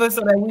Latifah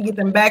so that we get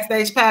them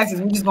backstage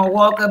passes. We just gonna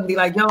walk up and be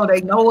like, yo,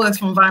 they know us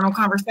from Vinyl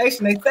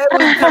Conversation. They said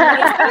we come.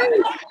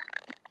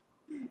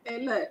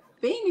 And look,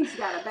 Phoenix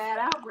got a bad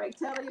outbreak.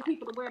 Tell your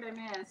people to wear their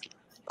masks.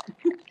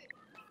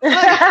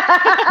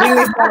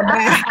 Phoenix got a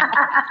bad.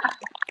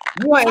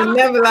 You ain't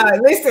never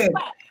like, listen,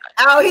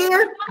 out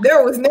here,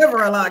 there was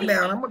never a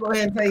lockdown. I'm gonna go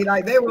ahead and tell you,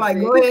 like, they were like,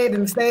 go ahead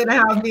and stay in the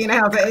house, be in the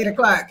house at 8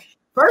 o'clock.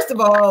 First of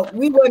all,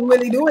 we wasn't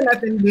really doing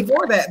nothing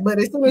before that, but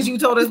as soon as you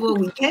told us what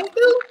we can't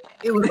do,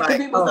 it was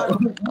like, oh,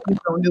 we just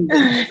don't do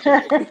it.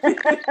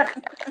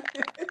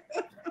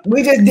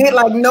 We just did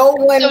like no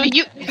one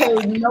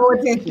paid no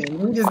attention.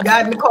 We just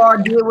got in the car,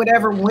 did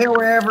whatever, went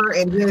wherever,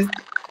 and just.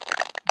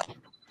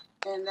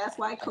 And that's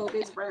why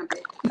COVID's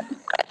rampant.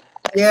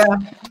 Yeah.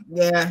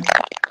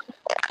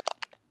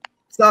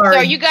 Sorry. So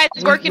are you guys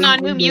working on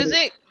new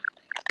music?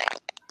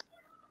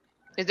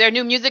 Is there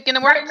new music in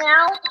the works? Right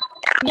now?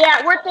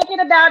 Yeah, we're thinking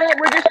about it.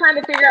 We're just trying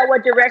to figure out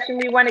what direction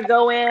we want to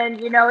go in.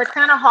 You know, it's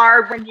kind of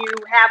hard when you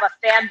have a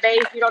fan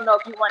base. You don't know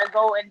if you want to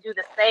go and do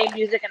the same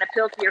music and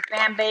appeal to your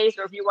fan base,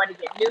 or if you want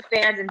to get new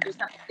fans and do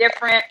something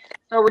different.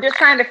 So we're just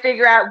trying to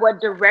figure out what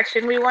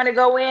direction we want to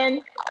go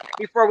in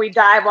before we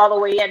dive all the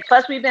way in.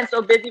 Plus, we've been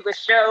so busy with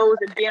shows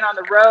and being on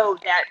the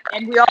road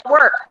and we all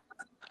work.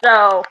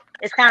 So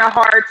it's kind of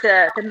hard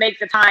to make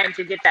the time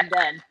to get that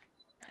done.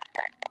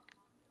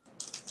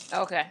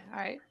 Okay, all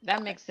right,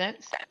 that makes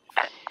sense.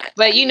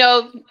 But you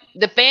know,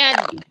 the fans,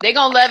 they're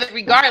gonna love it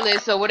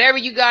regardless. So whatever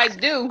you guys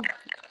do,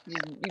 you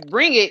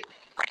bring it.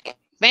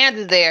 Fans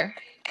is there.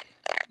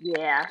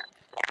 Yeah.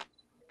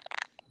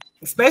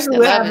 Especially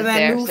with having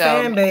that new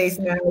fan base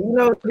now. You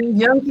know, these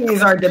young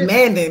kids are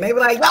demanding. They were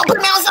like, y'all put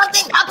me on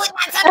something. I'll put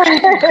my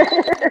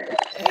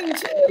something.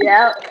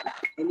 Yeah.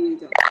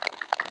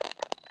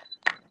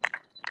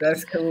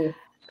 That's cool.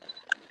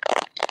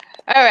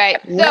 All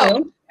right.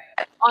 So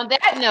on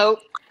that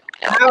note,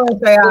 I would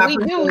say I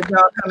appreciate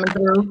y'all coming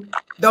through.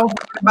 Don't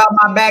forget about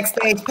my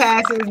backstage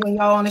passes when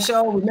y'all on the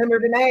show. Remember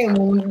the name.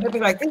 They'll be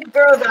like, these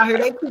girls out here,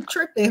 they keep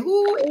tripping.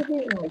 Who is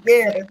it? Like,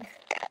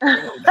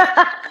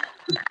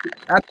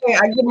 yeah.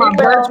 I get my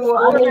virtual.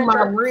 I need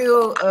my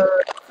real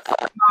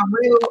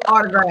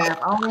autograph.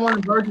 I don't want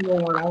a virtual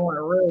one. I want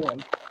a real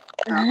one.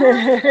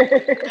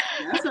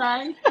 That's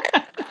right.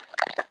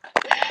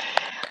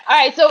 All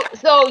right, so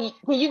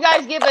can you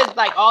guys give us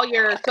like all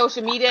your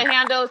social media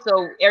handles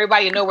so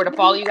everybody know where to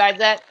follow you guys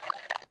at?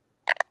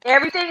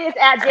 Everything is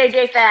at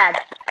JJ FAD.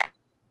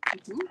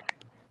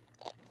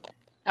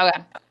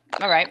 Okay,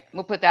 all right,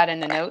 we'll put that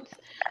in the notes.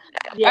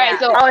 Yeah. All right,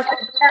 so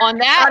on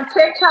that on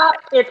TikTok,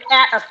 it's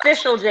at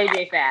official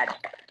JJ FAD.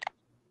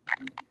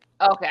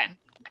 Okay.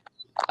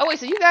 Oh wait,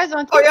 so you guys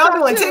on TikTok? Oh, y'all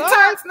doing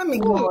TikToks? Let me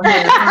go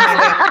ahead.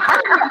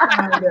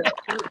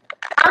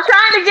 I'm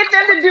trying to get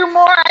them to do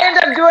more. I end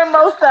up doing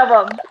most of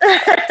them.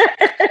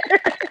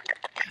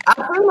 I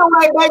feel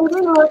like baby,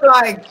 you look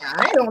like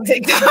I ain't on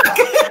TikTok.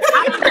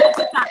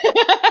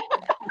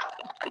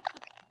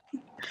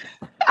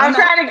 I'm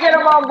trying to get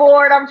them on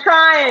board. I'm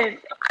trying.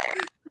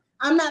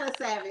 I'm not a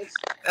savage.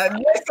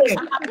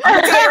 Listen,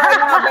 I'm telling you right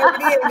now,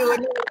 baby, didn't do it.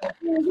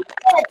 You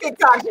said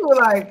TikTok, you were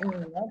like,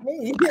 not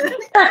me.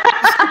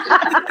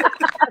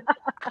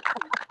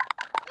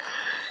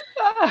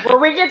 When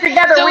we get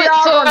together, we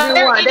all gonna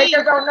do one. They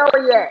just don't know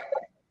it yet.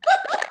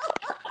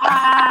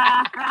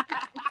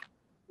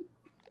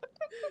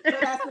 So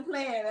that's the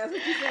plan. That's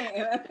what you're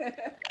saying.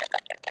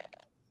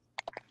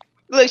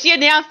 Look, she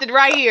announced it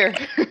right here.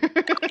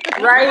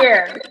 Right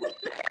here.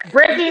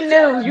 Breaking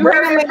news. You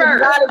heard it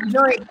first. Exotic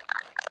drink.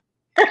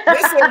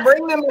 Listen,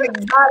 bring them an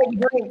exotic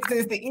drink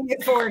since the E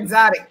is for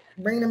exotic.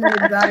 Bring them an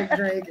exotic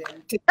drink.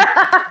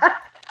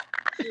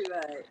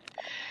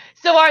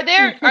 So are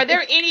there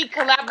any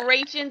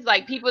collaborations,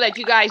 like people that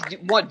you guys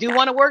do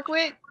want to work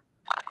with?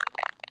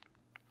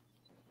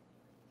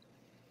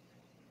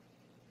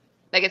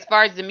 Like as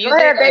far as the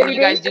music, you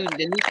guys do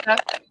the new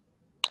stuff?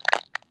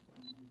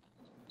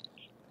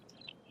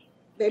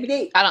 Baby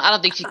D. I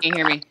don't think she can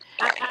hear me.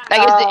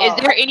 Like is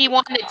there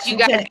anyone that you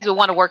guys would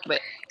want to work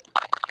with?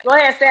 Go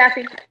ahead,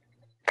 Sassy.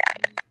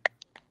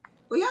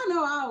 Well, y'all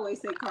know I always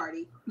say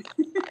Cardi.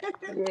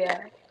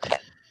 Yeah.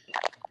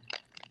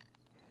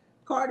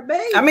 Cardi B.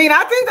 I mean,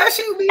 I think that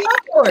she would be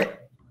up for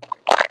it.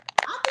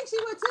 I think she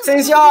would too.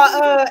 Since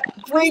y'all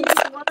freaks,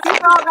 since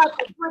y'all got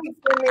the freaks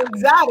and the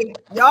exotic,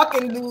 y'all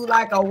can do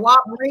like a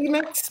WAP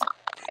remix.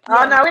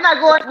 Oh no, we're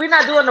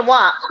not doing the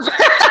WAP.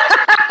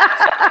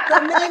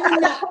 But maybe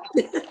not.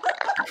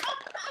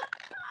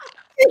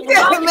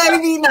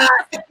 Maybe not.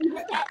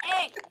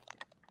 Hey,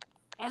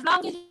 as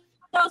long as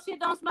your shit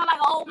don't smell like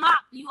an old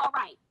mop, you all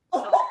right.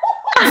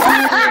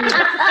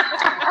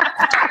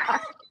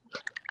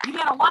 You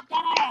gotta walk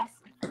that ass.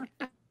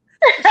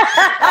 I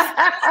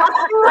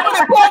see where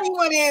the petty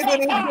one is in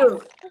this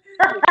group.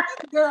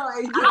 Girl,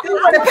 I see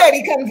where the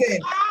petty comes in.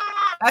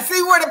 I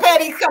see where the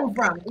petty come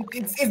from.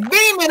 It's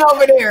beaming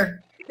over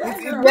there. It's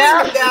beaming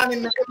down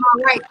in my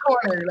right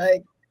corner.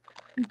 Like,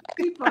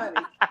 funny.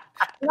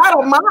 Not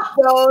a mop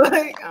though.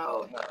 Like,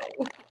 oh no.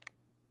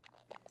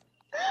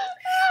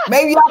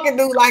 Maybe y'all can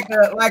do like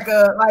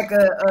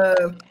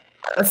a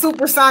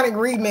supersonic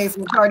remix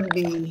with Cardi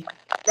B.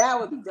 That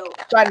would be dope.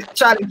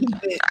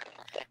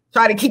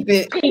 Try to keep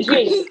it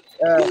PG.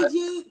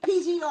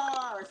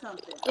 PGR or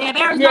something. Yeah,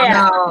 there's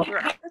no.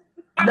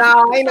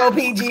 No, ain't no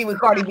PG with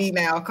Cardi B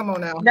now. Come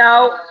on now.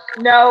 No.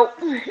 No,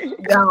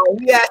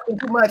 we asking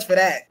too much for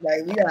that.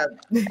 Like we got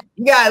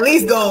at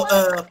least go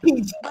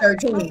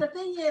PG-13. But the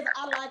thing is,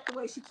 I like the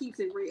way she keeps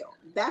it real.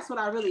 That's what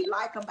I really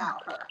like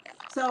about her.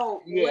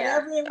 So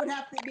whatever it would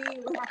have to be,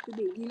 it would have to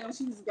be. You know,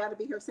 she's got to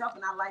be herself,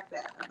 and I like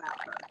that about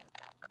her.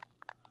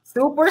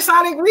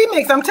 Supersonic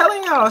remix. I'm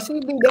telling y'all,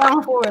 she'd be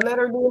down for it. Let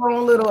her do her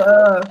own little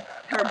her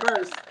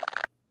verse.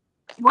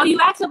 Well, you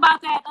asked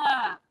about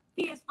that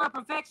P is for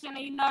perfection, and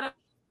you know that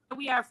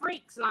we are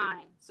freaks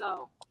line.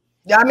 So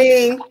I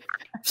mean,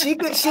 she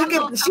could do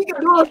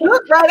a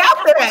look right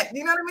after that.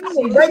 You know what I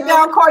mean? Break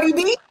down Cardi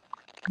B.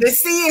 The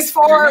C is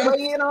for,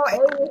 you know, A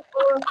is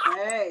for.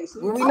 Hey,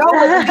 we know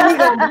what the D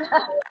gonna be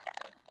for.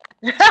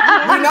 We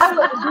know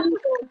what the D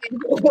gonna be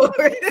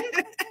for.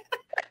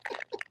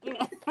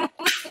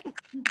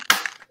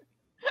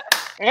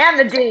 And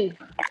the D.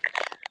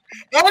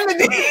 And the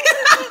D.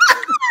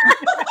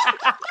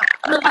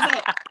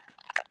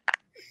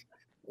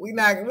 We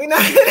not gonna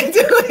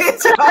do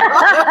it, y'all.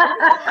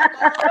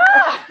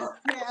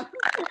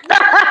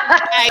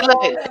 Hey,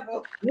 look,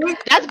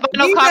 that's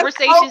Vinyl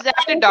Conversations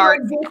After Dark.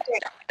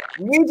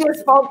 We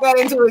just spoke that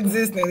into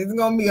existence. It's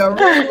gonna be a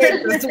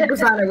remix of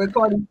Supersonic with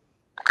Cardi.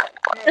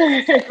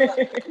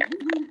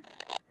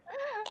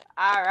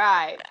 All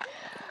right.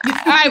 All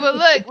right, well,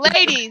 look,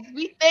 ladies,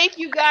 we thank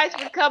you guys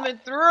for coming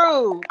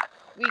through.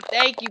 We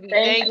thank you.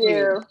 Thank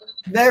you.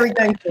 Very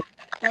thankful.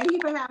 Thank you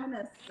for having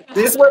us.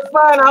 This was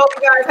fun. I hope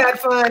you guys had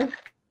fun.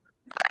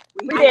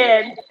 We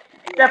did.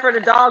 Except for the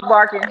dog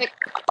barking.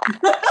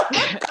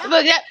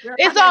 Look,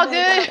 it's all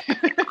good.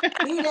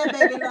 Leave that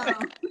baby alone.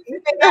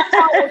 That's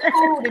how it's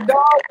cool. The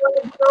dog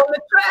was on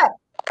the track.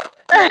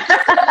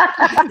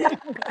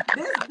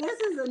 This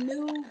is a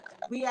new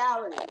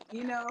reality,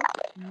 you know.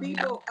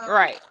 People,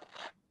 right.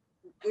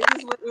 It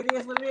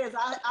is what it is.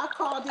 I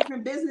call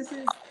different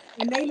businesses,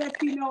 and they let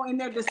you know in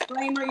their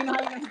disclaimer. You know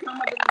how you have to come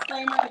up with a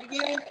disclaimer at the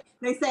beginning.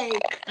 They say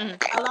a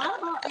lot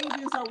of our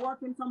agents are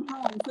working from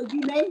home, so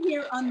you may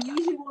hear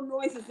unusual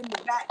noises in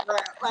the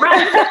background. Like,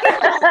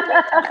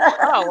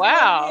 oh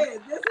wow!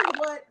 This is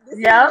what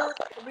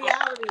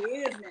reality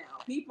is now.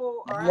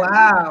 People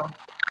are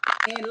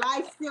and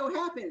life still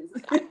happens.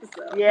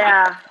 So.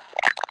 Yeah.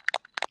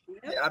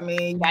 I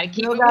mean, gotta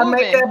keep you gotta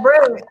make that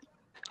bread.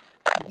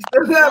 You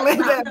still gotta make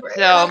that bread.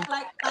 So,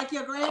 like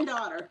your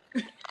granddaughter.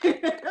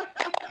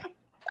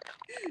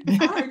 I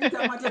heard you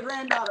talking about your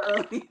granddaughter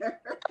earlier.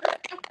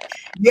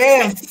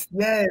 Yes. She's in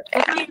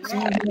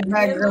the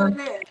background.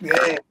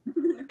 Yeah.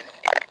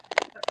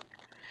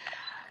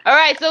 All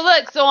right, so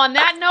look, so on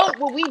that note,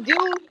 what we do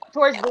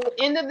towards the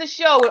end of the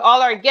show with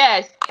all our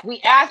guests,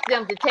 we ask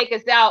them to take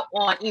us out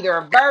on either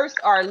a verse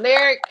or a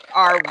lyric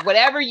or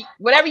whatever you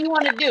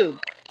want to do.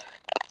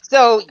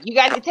 So you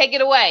guys can take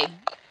it away.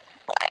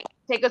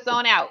 Take us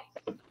on out.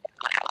 Do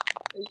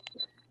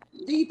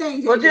you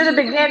think we'll do the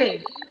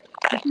beginning?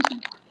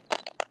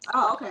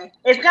 Oh, okay.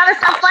 It's gonna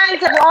sound funny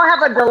because we all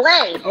have a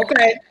delay.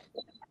 Okay.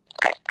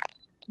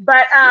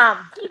 But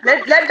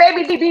let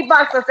Baby D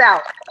beatbox us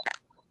out.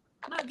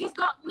 No, just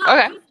go. No,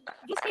 okay.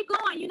 Just keep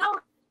going. You know,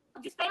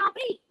 just stay on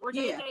beat. We're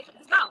JJ.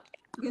 Let's go.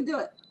 You can do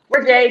it.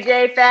 We're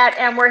JJ FAD,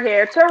 and we're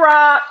here to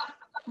rock.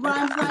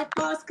 Rhymes like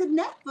bars could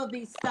never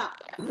be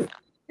stopped.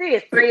 See,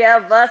 it's three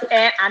of us,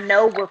 and I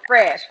know we're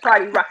fresh.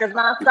 Party rockers,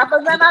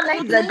 non-stoppers, and our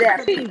names are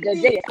deaf. The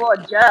J is for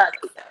just.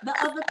 The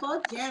other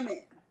for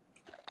jamming.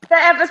 The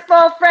F is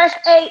for fresh,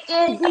 A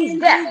N D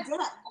deaf.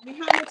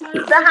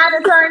 Behind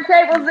the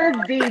turntables is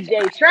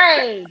DJ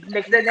Train.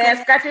 Mixing and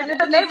scratching is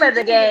the name of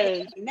the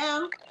game.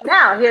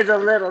 Now here's a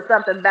little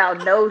something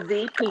about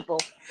nosy people.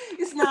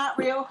 It's not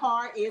real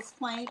hard, it's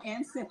plain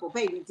and simple.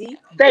 Baby D.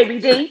 Baby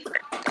D.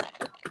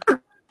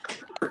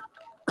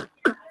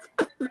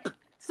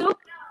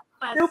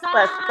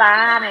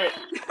 Supersonic.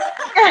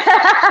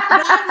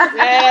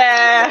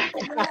 Yeah.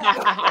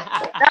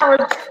 That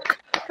was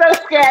so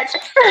sketch.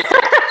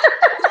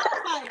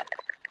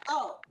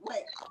 Oh,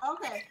 wait.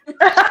 Okay.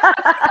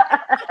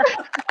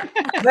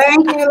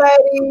 Thank you,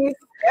 ladies.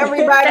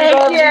 Everybody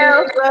Thank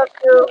you. Love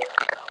you.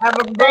 Have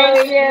a great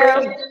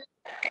day.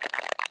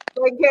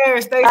 Take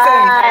care. Stay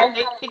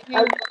safe. Thank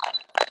you.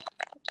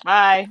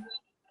 Bye.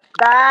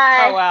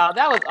 Bye. Oh, wow.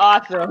 That was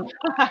awesome.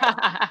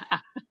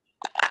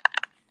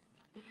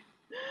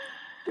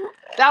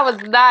 That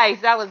was nice.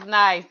 That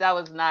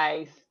was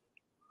nice.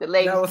 The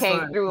ladies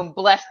came through and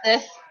blessed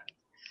us.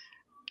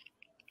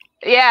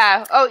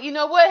 Yeah. Oh, you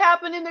know what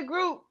happened in the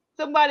group?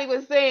 Somebody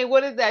was saying,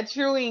 what is that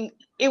chewing?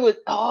 It was,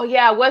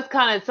 it was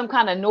kind of some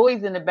kind of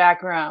noise in the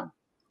background.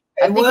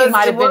 I think it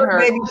might have been her.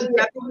 Maybe, I think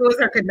it was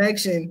her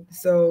connection.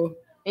 So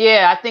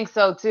yeah, I think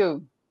so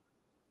too.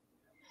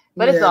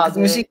 But it's all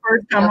good. When she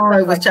first came on,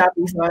 it was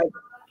choppy, so I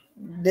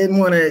didn't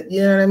want to,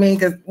 you know what I mean?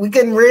 Because we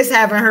couldn't risk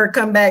having her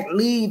come back,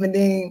 leave, and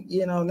then,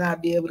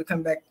 not be able to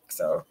come back.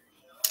 So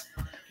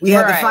we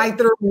had to fight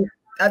through it.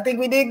 I think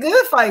we did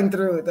good fighting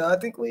through it, though. I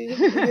think we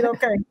did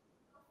okay.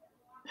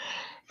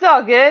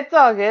 It's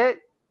all good.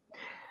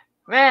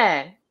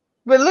 Man,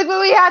 But look what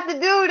we have to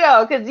do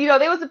though, because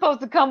they were supposed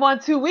to come on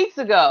 2 weeks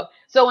ago.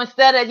 So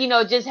instead of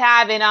just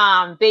having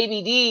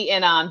Baby D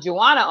and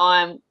Joanna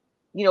on,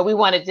 we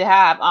wanted to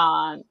have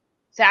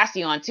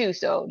Sassy on too.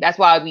 So that's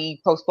why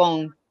we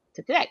postponed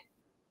to today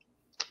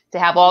to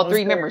have all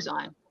three members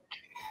on.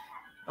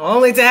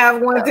 Only to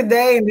have one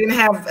today and then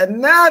have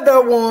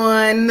another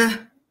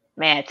one.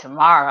 Man,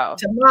 tomorrow.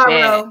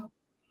 Man.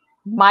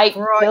 Mike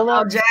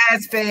Phillips.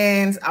 Jazz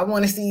fans, I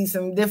want to see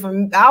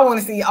I want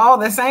to see all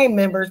the same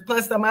members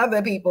plus some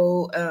other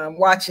people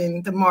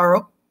watching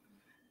tomorrow.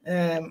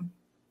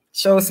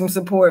 Show some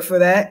support for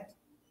that.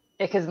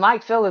 Because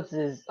Mike Phillips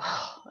is,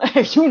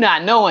 if you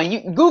not knowing,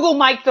 you Google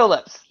Mike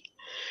Phillips.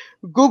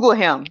 Google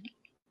him.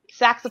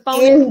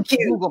 Saxophone.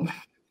 Google him.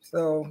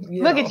 So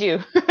look at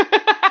you.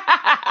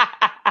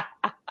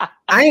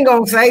 I ain't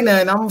gonna say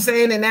nothing. I'm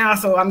saying it now,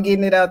 so I'm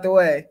getting it out the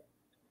way.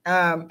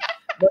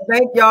 But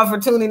thank y'all for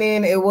tuning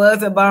in. It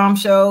was a bomb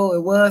show.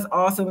 It was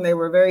awesome. They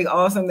were very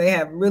awesome. They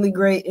have really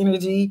great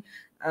energy.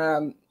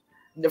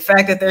 The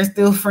fact that they're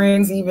still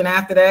friends even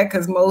after that,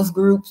 because most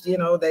groups,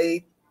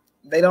 they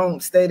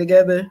don't stay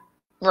together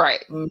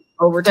right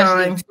over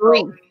time.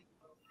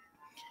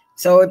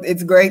 So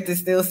it's great to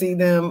still see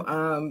them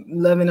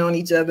loving on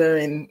each other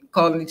and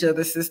calling each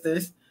other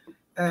sisters.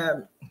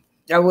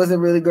 That was a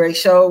really great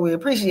show. We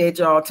appreciate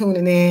y'all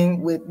tuning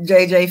in with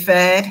JJ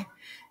FAD.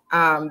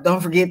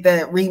 Don't forget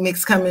that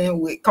remix coming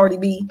with Cardi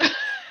B.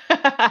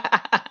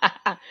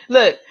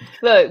 Look,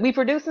 we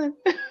producing.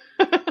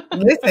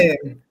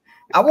 Listen,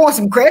 I want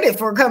some credit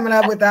for coming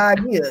up with the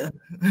idea.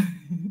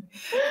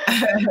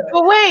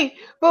 but wait.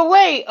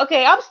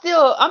 Okay, I'm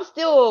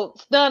still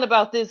stunned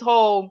about this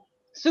whole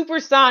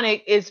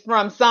Supersonic is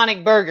from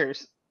Sonic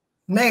Burgers.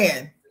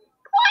 Man.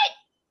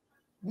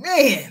 What?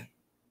 Man.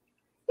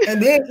 And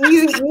then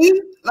Easy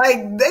E,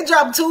 like they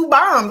dropped 2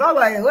 bombs. I was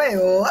like, wait,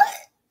 what?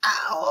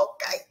 Oh,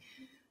 okay.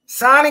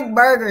 Sonic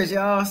Burgers,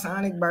 y'all.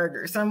 Sonic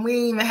Burgers. Something we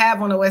didn't even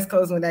have on the West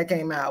Coast when that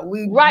came out.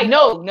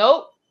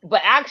 No.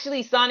 But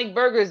actually, Sonic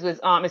Burgers was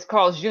it's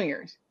Carl's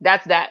Jr.'s.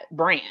 That's that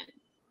brand.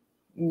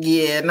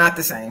 Yeah, not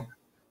the same.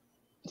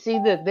 See,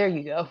 there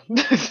you go.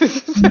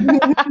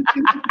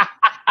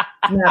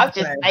 I'm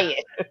just saying.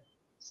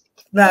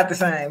 Not the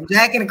same.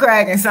 Jack and the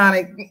Crack and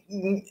Sonic,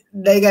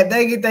 they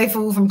get their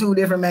food from 2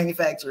 different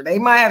manufacturers. They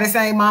might have the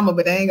same mama,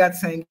 but they ain't got the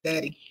same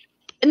daddy.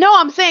 No,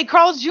 I'm saying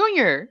Carl's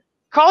Jr.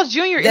 Carl's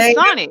Jr. is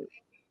Sonic.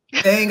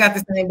 They ain't got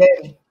the same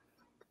daddy.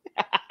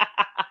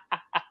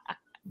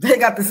 They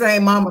got the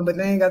same mama, but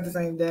they ain't got the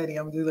same daddy.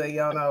 I'm just letting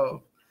y'all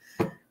know.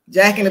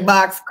 Jack in the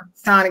Box,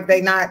 Sonic,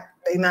 they not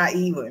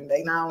even.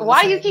 They not.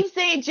 Why you keep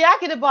saying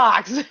Jack in the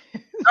Box?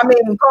 I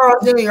mean, Carl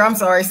Jr. I'm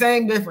sorry,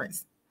 same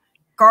difference.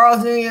 Carl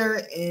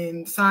Jr.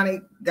 and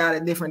Sonic got a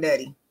different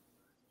daddy.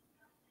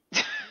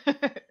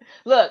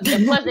 Look,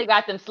 and plus they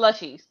got them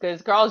slushies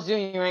because Carl's Jr.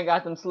 ain't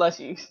got them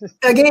slushies.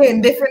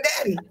 Again, different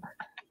daddy.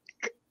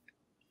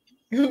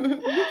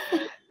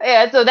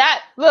 Yeah, so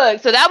that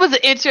was an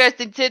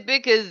interesting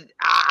tidbit because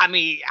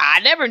I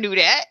never knew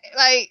that.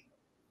 Like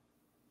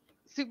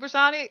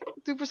Supersonic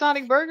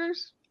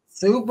Burgers.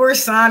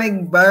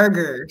 Supersonic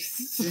Burgers.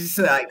 She's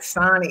like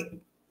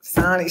Sonic.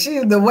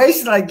 She's the way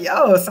she's like,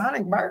 yo,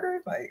 Sonic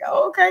Burgers. Like,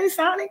 okay,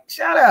 Sonic.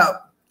 Shout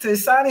out to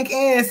Sonic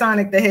and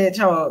Sonic the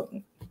Hedgehog.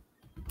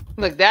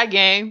 Look, that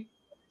game.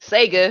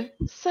 Sega.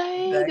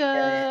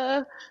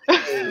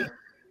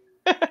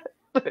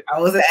 I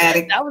was an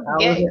addict. That was the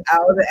game. I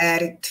was an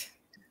addict.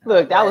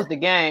 Look, that was the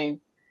game.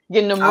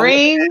 Getting them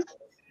rings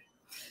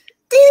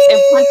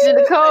and punching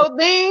the code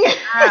thing.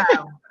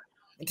 Wow.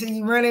 Until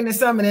you run into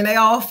something and they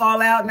all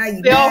fall out. Now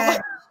you dead.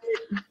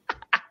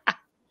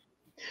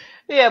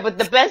 Yeah, but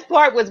the best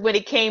part was when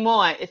it came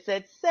on. It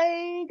said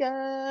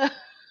Sega.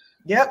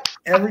 Yep,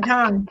 every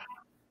time.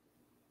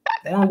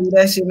 They don't do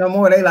that shit no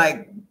more. They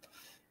like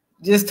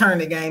just turn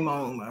the game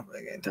on,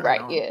 motherfucker.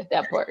 Right, yeah,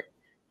 that part.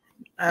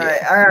 All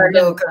right, I already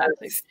know.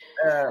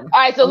 All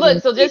right, so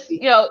look, so just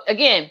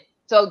again,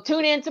 so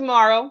tune in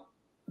tomorrow,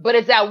 but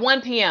it's at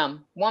 1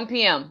 p.m. 1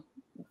 p.m.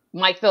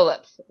 Mike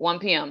Phillips, 1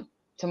 p.m.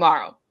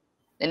 tomorrow,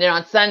 and then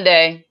on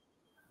Sunday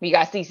we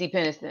got CeCe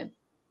Peniston.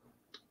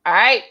 All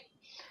right,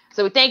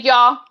 so we thank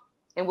y'all,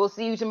 and we'll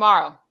see you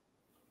tomorrow.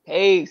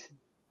 Peace.